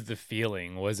 what was the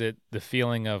feeling? Was it the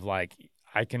feeling of like,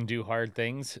 I can do hard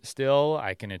things still?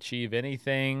 I can achieve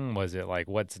anything? Was it like,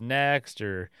 what's next?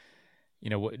 Or,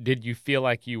 did you feel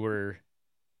like you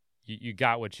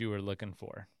got what you were looking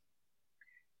for?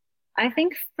 I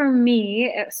think for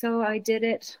me, so I did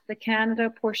it, the Canada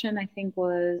portion, I think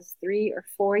was 3 or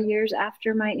 4 years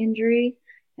after my injury.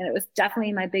 And it was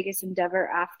definitely my biggest endeavor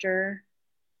after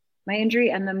my injury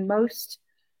and the most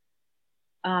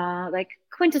like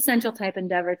quintessential type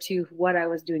endeavor to what I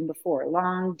was doing before.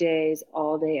 Long days,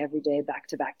 all day, every day, back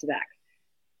to back to back.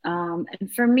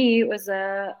 And for me, it was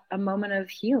a moment of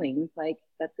healing, like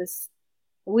that this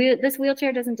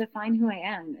wheelchair doesn't define who I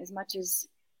am as much as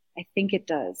I think it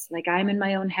does. Like I'm in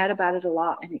my own head about it a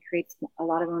lot, and it creates a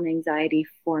lot of own anxiety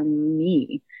for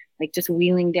me. Like just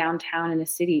wheeling downtown in a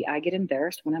city, I get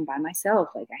embarrassed when I'm by myself.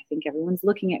 Like I think everyone's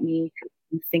looking at me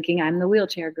and thinking I'm the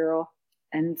wheelchair girl.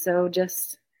 And so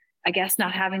just, I guess,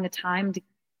 not having the time to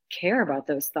care about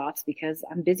those thoughts because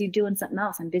I'm busy doing something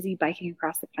else. I'm busy biking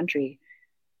across the country,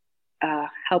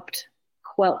 helped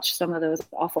quelch some of those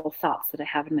awful thoughts that I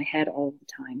have in my head all the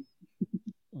time.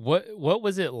 What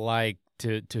was it like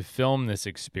to film this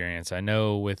experience? I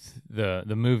know with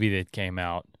the movie that came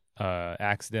out,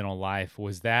 Accidental Life,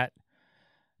 was that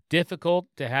difficult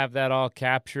to have that all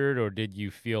captured, or did you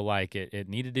feel like it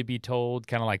needed to be told,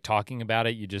 kind of like talking about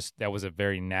it? That was a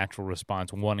very natural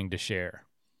response, wanting to share.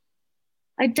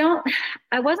 I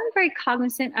wasn't very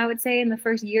cognizant, I would say, in the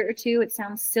first year or two. It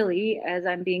sounds silly as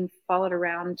I'm being followed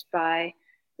around by,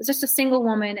 it's just a single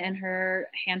woman and her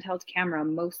handheld camera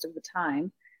most of the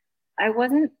time.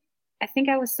 I think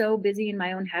I was so busy in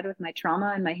my own head with my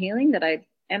trauma and my healing that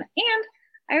and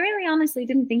I really honestly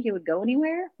didn't think it would go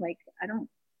anywhere. Like, I don't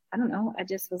know. I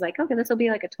just was like, okay, this will be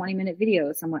like a 20-minute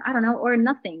video somewhere. I don't know, or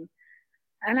nothing.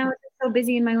 And I was so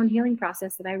busy in my own healing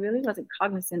process that I really wasn't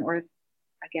cognizant, or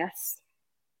I guess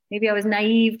maybe I was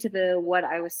naive to what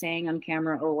I was saying on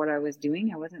camera or what I was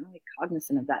doing. I wasn't really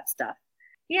cognizant of that stuff.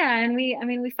 Yeah, and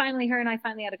her and I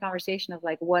finally had a conversation of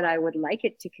like what I would like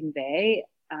it to convey.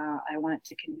 I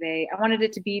wanted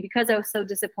it to be, because I was so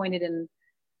disappointed in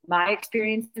my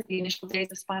experiences, the initial days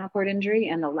of spinal cord injury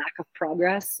and the lack of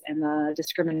progress and the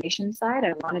discrimination side.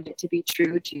 I wanted it to be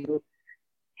true to,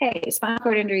 hey, spinal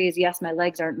cord injury is, yes, my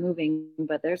legs aren't moving,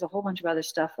 but there's a whole bunch of other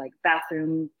stuff like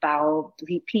bathroom, bowel,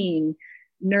 peeing,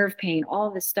 nerve pain, all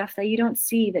this stuff that you don't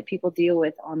see that people deal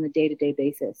with on the day-to-day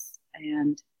basis.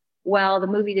 And while the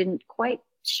movie didn't quite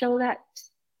show that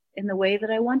in the way that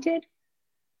I wanted,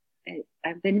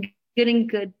 I've been getting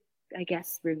good, I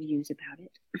guess, reviews about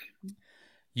it.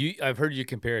 I've heard you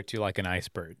compare it to like an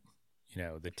iceberg. You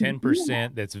know, the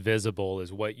 10% that's visible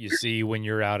is what you see when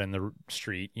you're out in the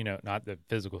street, you know, not the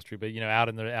physical street, but, you know, out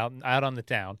on the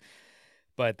town.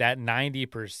 But that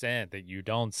 90% that you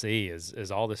don't see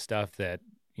is all the stuff that,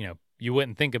 you know, you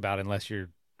wouldn't think about unless you're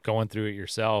going through it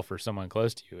yourself or someone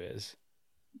close to you is.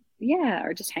 Yeah,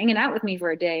 or just hanging out with me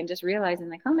for a day and just realizing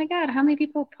like, oh my God, how many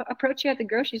people approach you at the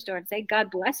grocery store and say,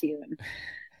 God bless you. And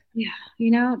yeah,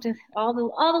 you know, just all the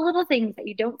little things that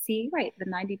you don't see, right? The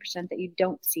 90% that you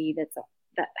don't see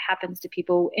that happens to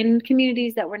people in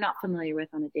communities that we're not familiar with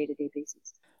on a day-to-day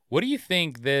basis. What do you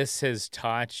think this has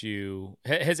taught you?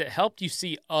 Has it helped you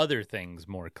see other things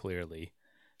more clearly?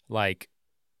 Like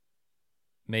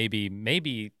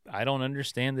maybe I don't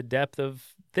understand the depth of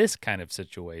this kind of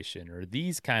situation or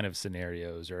these kind of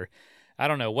scenarios, or I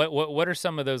don't know. What are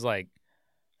some of those like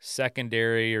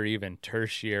secondary or even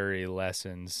tertiary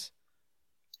lessons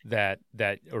that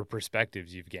or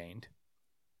perspectives you've gained?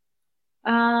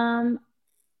 I'm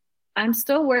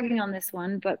still working on this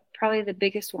one, but probably the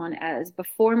biggest one, as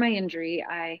before my injury,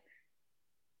 I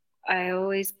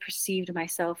always perceived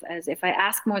myself as, if I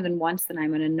ask more than once, then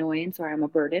I'm an annoyance or I'm a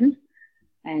burden.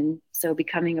 And so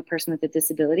becoming a person with a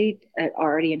disability, it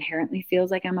already inherently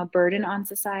feels like I'm a burden on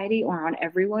society or on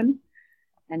everyone.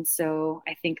 And so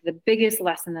I think the biggest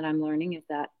lesson that I'm learning is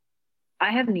that I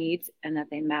have needs and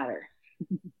that they matter.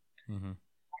 Mm-hmm.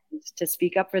 To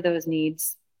speak up for those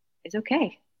needs is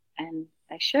okay. And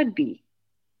I should be.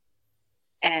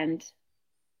 And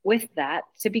with that,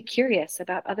 to be curious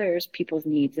about others people's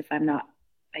needs. If I'm not,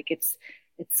 like, it's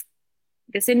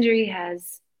this injury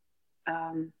has,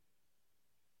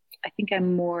 I think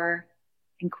I'm more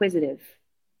inquisitive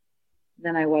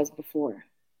than I was before.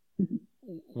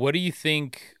 What do you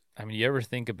think? I mean, you ever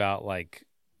think about like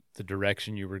the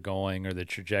direction you were going or the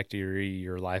trajectory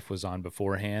your life was on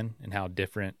beforehand and how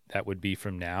different that would be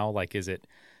from now? Like, is it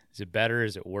better?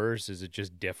 Is it worse? Is it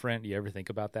just different? Do you ever think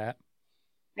about that?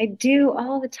 I do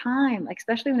all the time, like,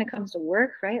 especially when it comes to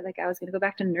work, right? Like I was going to go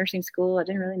back to nursing school. I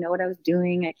didn't really know what I was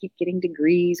doing. I keep getting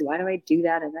degrees. Why do I do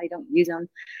that? And I don't use them.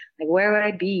 Like, where would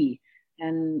I be?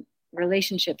 And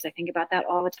relationships, I think about that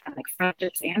all the time, like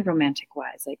friendships and romantic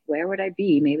wise. Like, where would I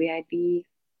be? Maybe I'd be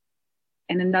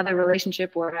in another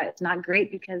relationship where it's not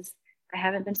great because I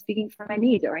haven't been speaking for my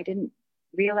needs, or I didn't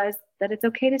realized that it's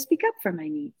okay to speak up for my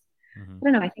needs. Mm-hmm. I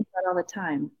don't know. I think about it all the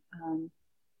time.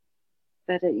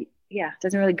 But it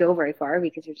doesn't really go very far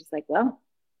because you're just like, well,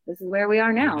 this is where we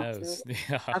are now. Who knows? So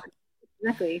Yeah.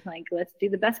 exactly. Like, let's do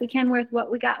the best we can with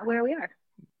what we got, where we are.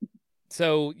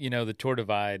 So, the Tour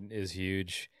Divide is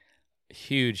huge,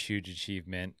 huge, huge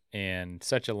achievement and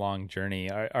such a long journey.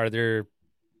 Are there,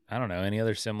 I don't know, any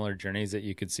other similar journeys that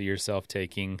you could see yourself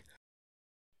taking?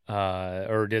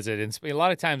 Or does it, a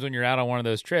lot of times when you're out on one of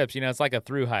those trips, it's like a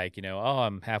through hike, oh,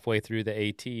 I'm halfway through the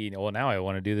AT. Well, now I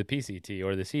want to do the PCT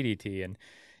or the CDT. And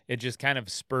it just kind of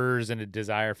spurs in a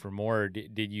desire for more.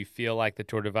 Did you feel like the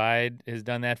Tour Divide has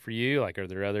done that for you? Like, are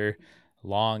there other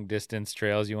long distance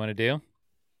trails you want to do?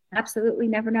 Absolutely,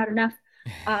 never, not enough.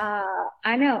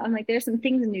 I know. I'm like, there's some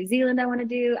things in New Zealand I want to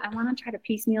do. I want to try to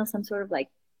piecemeal some sort of like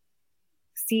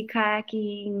sea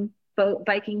kayaking, boat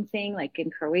biking thing, like in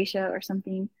Croatia or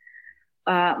something.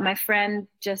 My friend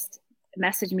just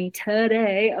messaged me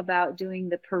today about doing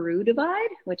the Peru Divide,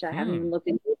 which I haven't even looked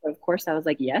into. But of course, I was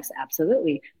like, yes,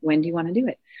 absolutely. When do you want to do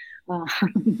it?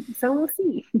 So we'll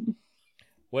see.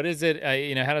 What is it?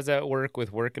 How does that work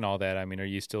with work and all that? I mean, are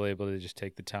you still able to just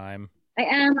take the time? I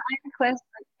am. I request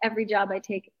every job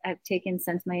I've taken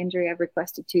since my injury. I've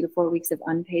requested 2 to 4 weeks of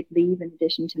unpaid leave in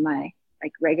addition to my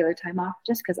like regular time off,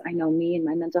 just because I know me and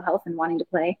my mental health and wanting to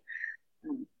play.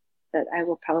 That I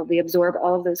will probably absorb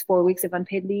all of those 4 weeks of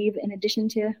unpaid leave in addition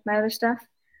to my other stuff.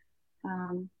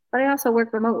 But I also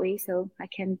work remotely, so I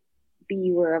can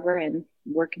be wherever and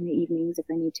work in the evenings if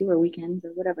I need to, or weekends or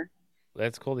whatever.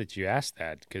 That's cool that you asked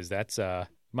that, because that's might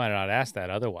not ask that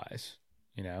otherwise.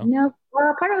 No,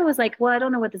 well, part of it was like, well, I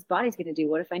don't know what this body's going to do.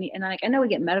 What if I need, and like, I know we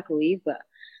get medical leave, but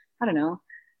I don't know.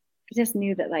 I just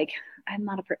knew that like, I'm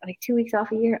not like 2 weeks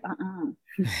off a year.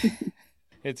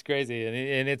 It's crazy.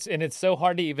 And it's so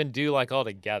hard to even do like all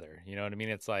together. You know what I mean?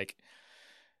 It's like,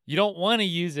 you don't want to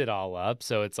use it all up.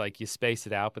 So it's like you space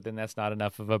it out, but then that's not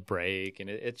enough of a break. And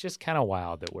it's just kind of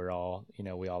wild that we're all,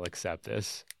 we all accept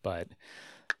this. But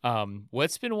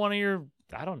what's been one of your,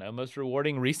 I don't know, most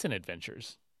rewarding recent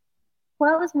adventures?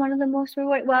 Well, it was one of the most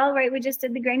rewarding. Well, right, we just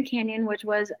did the Grand Canyon, which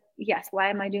was, yes, why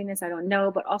am I doing this? I don't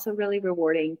know, but also really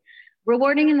rewarding.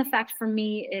 Rewarding in the fact for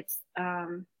me, it's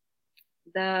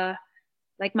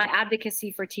like my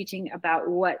advocacy for teaching about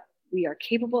what we are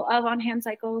capable of on hand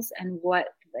cycles and what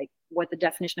the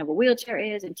definition of a wheelchair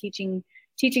is, and teaching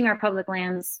our public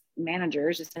lands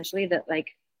managers essentially that like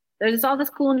there's all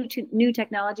this cool new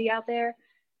technology out there.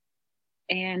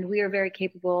 And we are very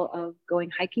capable of going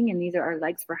hiking, and these are our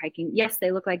legs for hiking. Yes,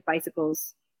 they look like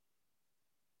bicycles,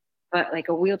 but like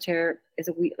a wheelchair is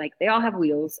like they all have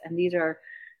wheels, and these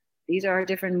are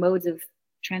different modes of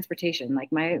transportation. Like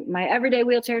my everyday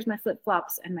wheelchairs, my flip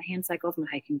flops, and my hand cycles, my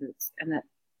hiking boots, and that.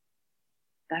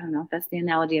 I don't know. That's the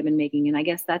analogy I've been making, and I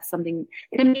guess that's something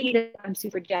to me that I'm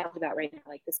super jazzed about right now.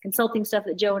 Like this consulting stuff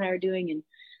that Joe and I are doing, and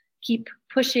keep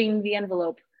pushing the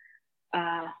envelope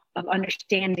of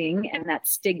understanding and that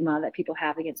stigma that people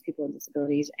have against people with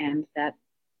disabilities, and that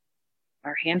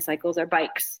our hand cycles are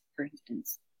bikes, for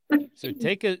instance. So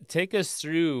take us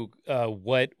through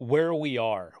where we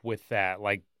are with that,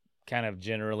 like kind of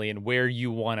generally, and where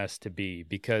you want us to be,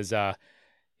 because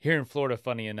here in Florida,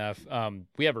 funny enough,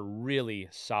 we have a really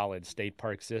solid state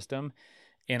park system,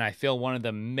 and I feel one of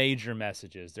the major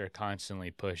messages they're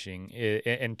constantly pushing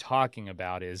and talking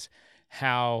about is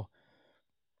how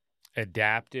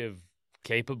adaptive,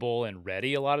 capable, and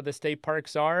ready a lot of the state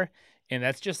parks are. And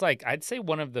that's just like, I'd say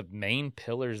one of the main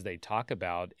pillars they talk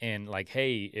about. And like,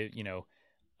 hey,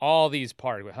 all these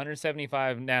parks,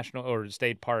 175 national or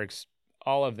state parks,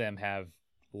 all of them have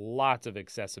lots of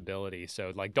accessibility.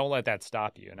 So like, don't let that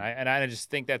stop you. And I just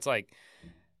think that's like,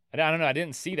 I don't know, I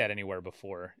didn't see that anywhere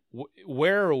before.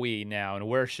 Where are we now, and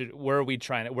where are you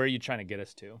trying to get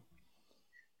us to?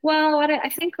 Well, I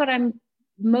think what I'm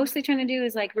mostly trying to do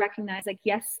is like recognize, like,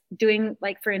 yes, doing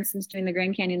like, for instance, doing the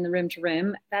Grand Canyon, the rim to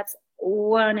rim, that's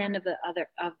one end of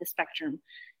the spectrum.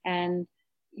 And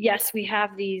yes, we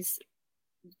have these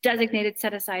designated,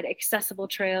 set aside, accessible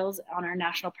trails on our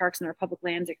national parks and our public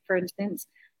lands, for instance.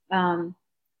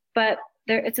 But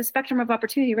it's a spectrum of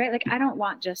opportunity, right? Like, I don't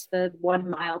want just the 1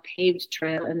 mile paved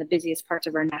trail in the busiest parts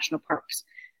of our national parks.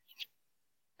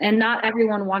 And not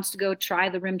everyone wants to go try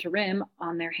the rim to rim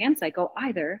on their hand cycle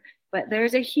either. But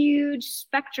there's a huge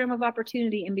spectrum of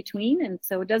opportunity in between. And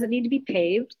so it doesn't need to be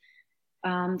paved.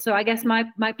 So I guess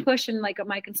my push and like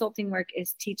my consulting work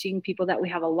is teaching people that we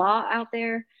have a law out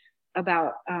there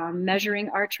about measuring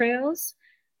our trails.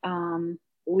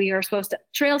 We are supposed to,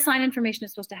 trail sign information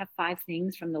is supposed to have 5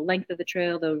 things, from the length of the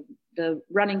trail, the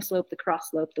running slope, the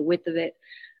cross slope, the width of it,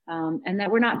 and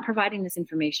that we're not providing this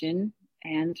information.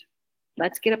 And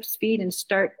let's get up to speed and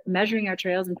start measuring our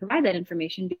trails and provide that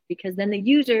information, because then the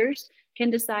users can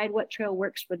decide what trail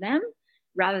works for them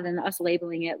rather than us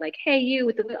labeling it like, hey, you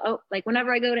with the, oh, like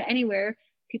whenever I go to anywhere,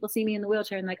 people see me in the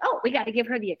wheelchair and like, oh, we got to give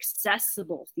her the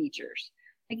accessible features.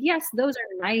 Like, yes, those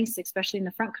are nice, especially in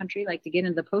the front country, like to get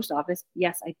into the post office.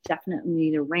 Yes, I definitely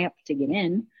need a ramp to get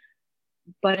in.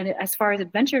 But as far as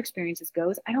adventure experiences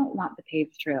goes, I don't want the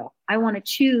paved trail. I want to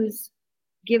choose,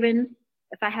 given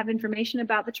if I have information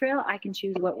about the trail, I can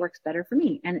choose what works better for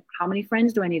me and how many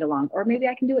friends do I need along, or maybe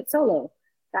I can do it solo,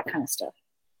 that kind of stuff.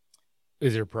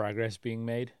 Is there progress being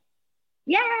made?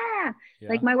 Yeah.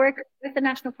 Like my work with the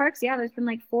national parks, there's been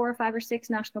like 4 or 5 or 6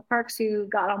 national parks who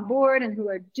got on board and who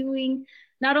are doing,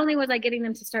 not only was I getting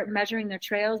them to start measuring their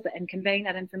trails and conveying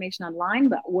that information online,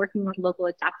 but working with local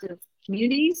adaptive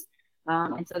communities.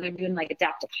 And so they're doing like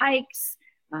adaptive hikes,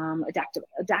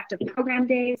 adaptive program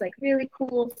days, like really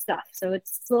cool stuff. So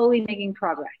it's slowly making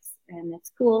progress, and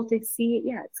it's cool to see.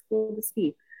 Yeah, it's cool to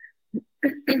see.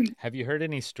 Have you heard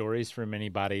any stories from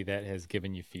anybody that has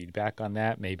given you feedback on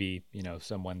that? Maybe,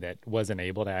 someone that wasn't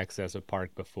able to access a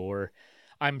park before.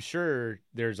 I'm sure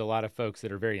there's a lot of folks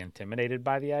that are very intimidated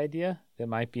by the idea that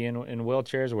might be in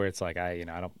wheelchairs, where it's like, I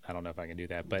don't know if I can do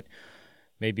that. But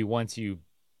maybe once you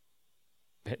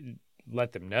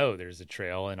let them know there's a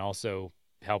trail and also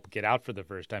help get out for the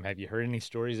first time. Have you heard any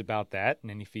stories about that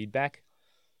and any feedback?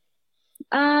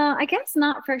 I guess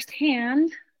not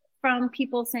firsthand, from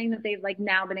people saying that they've like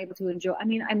now been able to enjoy. I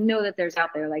mean, I know that there's out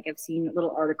there, like I've seen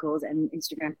little articles and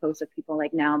Instagram posts of people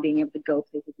like now being able to go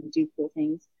places and do cool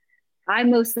things. I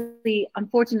mostly,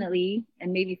 unfortunately,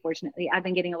 and maybe fortunately, I've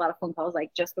been getting a lot of phone calls.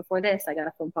 Like just before this, I got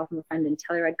a phone call from a friend in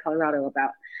Telluride, Colorado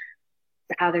about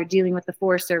how they're dealing with the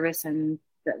Forest Service, and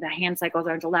the hand cycles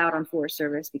aren't allowed on Forest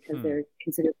Service because they're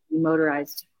considered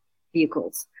motorized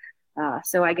vehicles.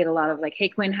 So I get a lot of like, hey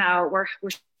Quinn, how we're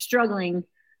struggling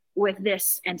with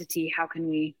this entity. How can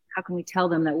we tell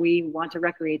them that we want to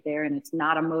recreate there and it's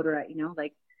not a motorized,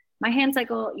 like my hand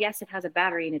cycle, yes, it has a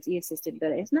battery and it's e-assisted,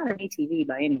 but it's not an ATV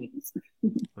by any means.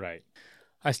 Right.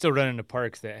 I still run into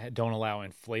parks that don't allow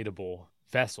inflatable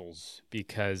vessels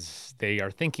because they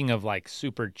are thinking of like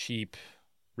super cheap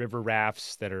river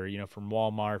rafts that are, from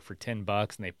Walmart for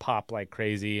 $10 and they pop like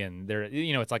crazy. And they're,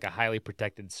 it's like a highly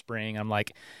protected spring. I'm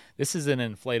like, this is an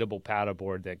inflatable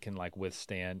paddleboard that can like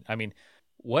withstand. I mean,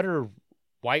 what are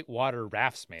whitewater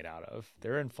rafts made out of?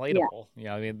 They're inflatable.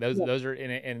 Yeah. Those are in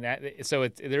it. And that, so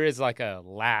there is like a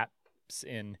lapse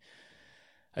in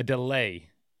a delay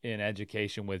in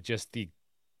education with just the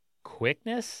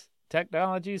quickness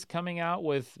technologies coming out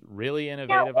with really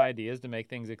innovative ideas to make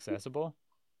things accessible.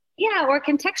 Yeah, or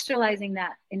contextualizing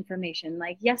that information.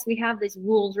 Like, yes, we have these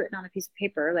rules written on a piece of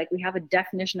paper. Like, we have a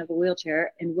definition of a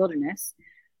wheelchair in wilderness.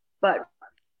 But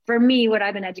for me, what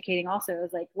I've been educating also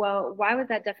is like, well, why was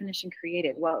that definition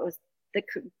created? Well, it was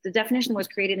the definition was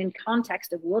created in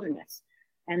context of wilderness.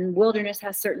 And wilderness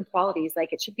has certain qualities.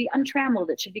 Like, it should be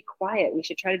untrammeled. It should be quiet. We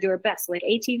should try to do our best. Like,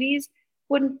 ATVs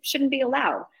shouldn't be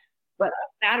allowed. But a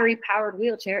battery-powered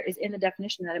wheelchair is in the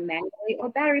definition that a manually or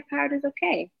battery-powered is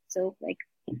okay. So, like,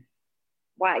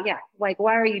 why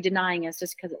are you denying us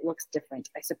just because it looks different,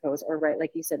 I suppose, or right,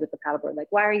 like you said with the paddleboard, like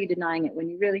why are you denying it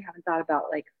when you really haven't thought about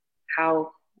like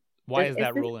why is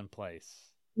that rule in place?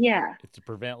 Yeah, it's to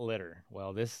prevent litter.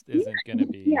 Well, this isn't going to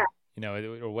be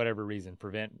or whatever reason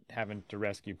prevent having to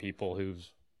rescue people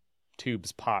whose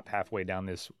tubes pop halfway down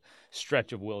this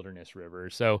stretch of wilderness river.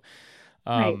 So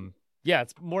yeah,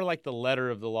 it's more like the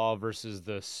letter of the law versus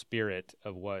the spirit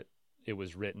of what it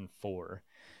was written for.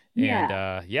 And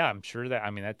I'm sure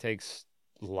that takes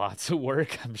lots of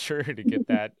work, I'm sure, to get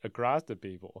that across to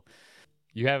people.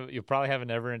 You'll probably have a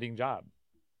never-ending job.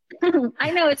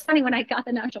 I know, it's funny, when I got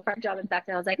the national park job, in fact,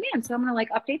 I was like, man, so I'm gonna like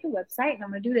update the website and I'm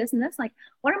gonna do this and this. Like,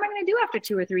 what am I gonna do after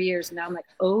 2 or 3 years? And now I'm like,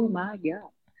 oh my God,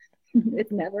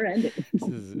 it's never ending.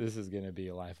 This is gonna be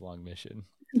a lifelong mission.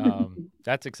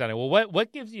 That's exciting. Well,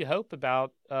 what gives you hope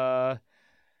about the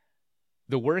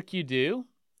work you do,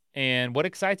 and what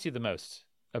excites you the most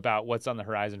about what's on the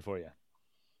horizon for you?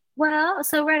 Well,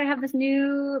 so I have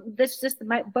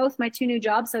both my 2 new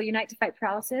jobs. So Unite to Fight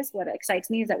Paralysis. What excites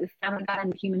me is that we've finally gotten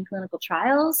into human clinical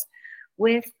trials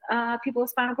with people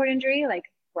with spinal cord injury. Like,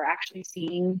 we're actually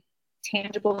seeing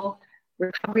tangible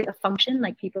recovery of function,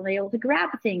 like people able to grab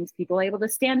things, people able to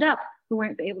stand up who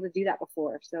weren't able to do that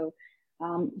before. So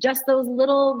just those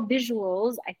little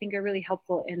visuals, I think, are really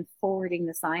helpful in forwarding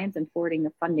the science and forwarding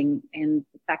the funding, and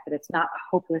the fact that it's not a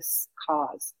hopeless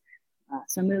cause.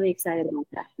 So I'm really excited about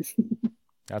that.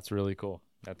 That's really cool.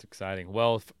 That's exciting.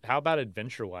 Well, how about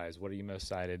adventure-wise? What are you most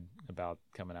excited about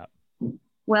coming up?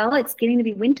 Well, it's getting to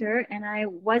be winter, and I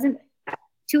wasn't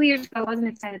 2 years ago, I wasn't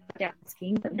excited about down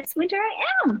skiing, but this winter I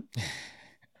am.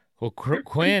 Well,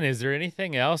 Quinn, is there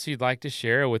anything else you'd like to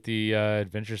share with the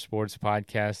Adventure Sports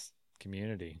Podcast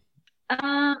community?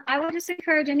 I would just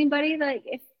encourage anybody, like,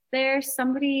 if there's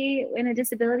somebody in a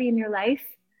disability in your life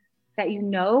that you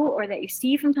know or that you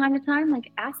see from time to time,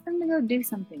 like, ask them to go do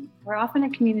something. We're often a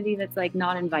community that's like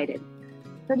not invited.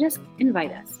 So just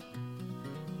invite us.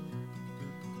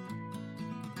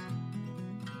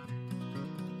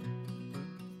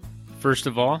 First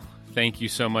of all, thank you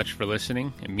so much for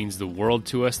listening. It means the world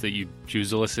to us that you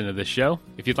choose to listen to this show.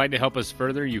 If you'd like to help us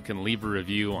further, you can leave a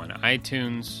review on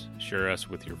iTunes, share us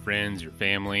with your friends, your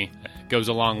family. It goes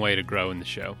a long way to grow in the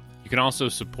show. You can also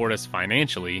support us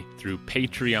financially through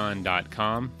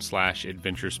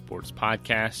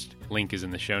patreon.com/adventuresportspodcast. Link is in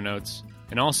the show notes.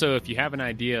 And also, if you have an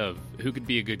idea of who could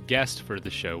be a good guest for the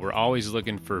show, we're always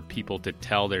looking for people to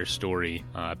tell their story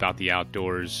about the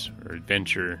outdoors or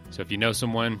adventure. So if you know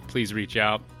someone, please reach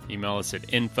out. Email us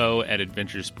at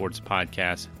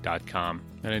info@adventuresportspodcast.com.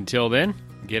 And until then,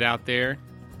 get out there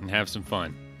and have some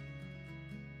fun.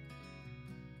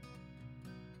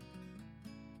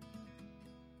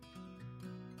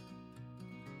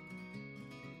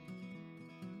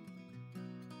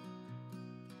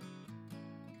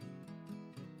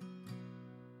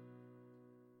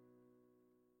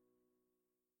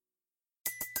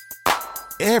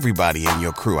 Everybody in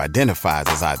your crew identifies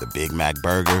as either Big Mac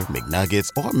Burger, McNuggets,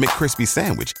 or McCrispy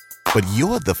Sandwich. But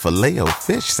you're the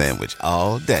Filet-O-Fish Sandwich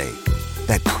all day.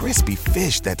 That crispy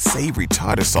fish, that savory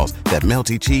tartar sauce, that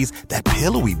melty cheese, that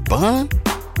pillowy bun.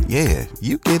 Yeah,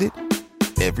 you get it.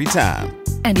 Every time.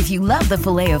 And if you love the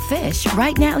Filet-O-Fish,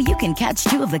 right now you can catch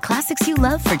two of the classics you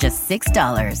love for just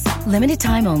 $6. Limited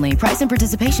time only. Price and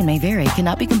participation may vary.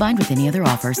 Cannot be combined with any other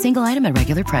offer. Single item at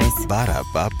regular price.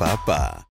 Ba-da-ba-ba-ba.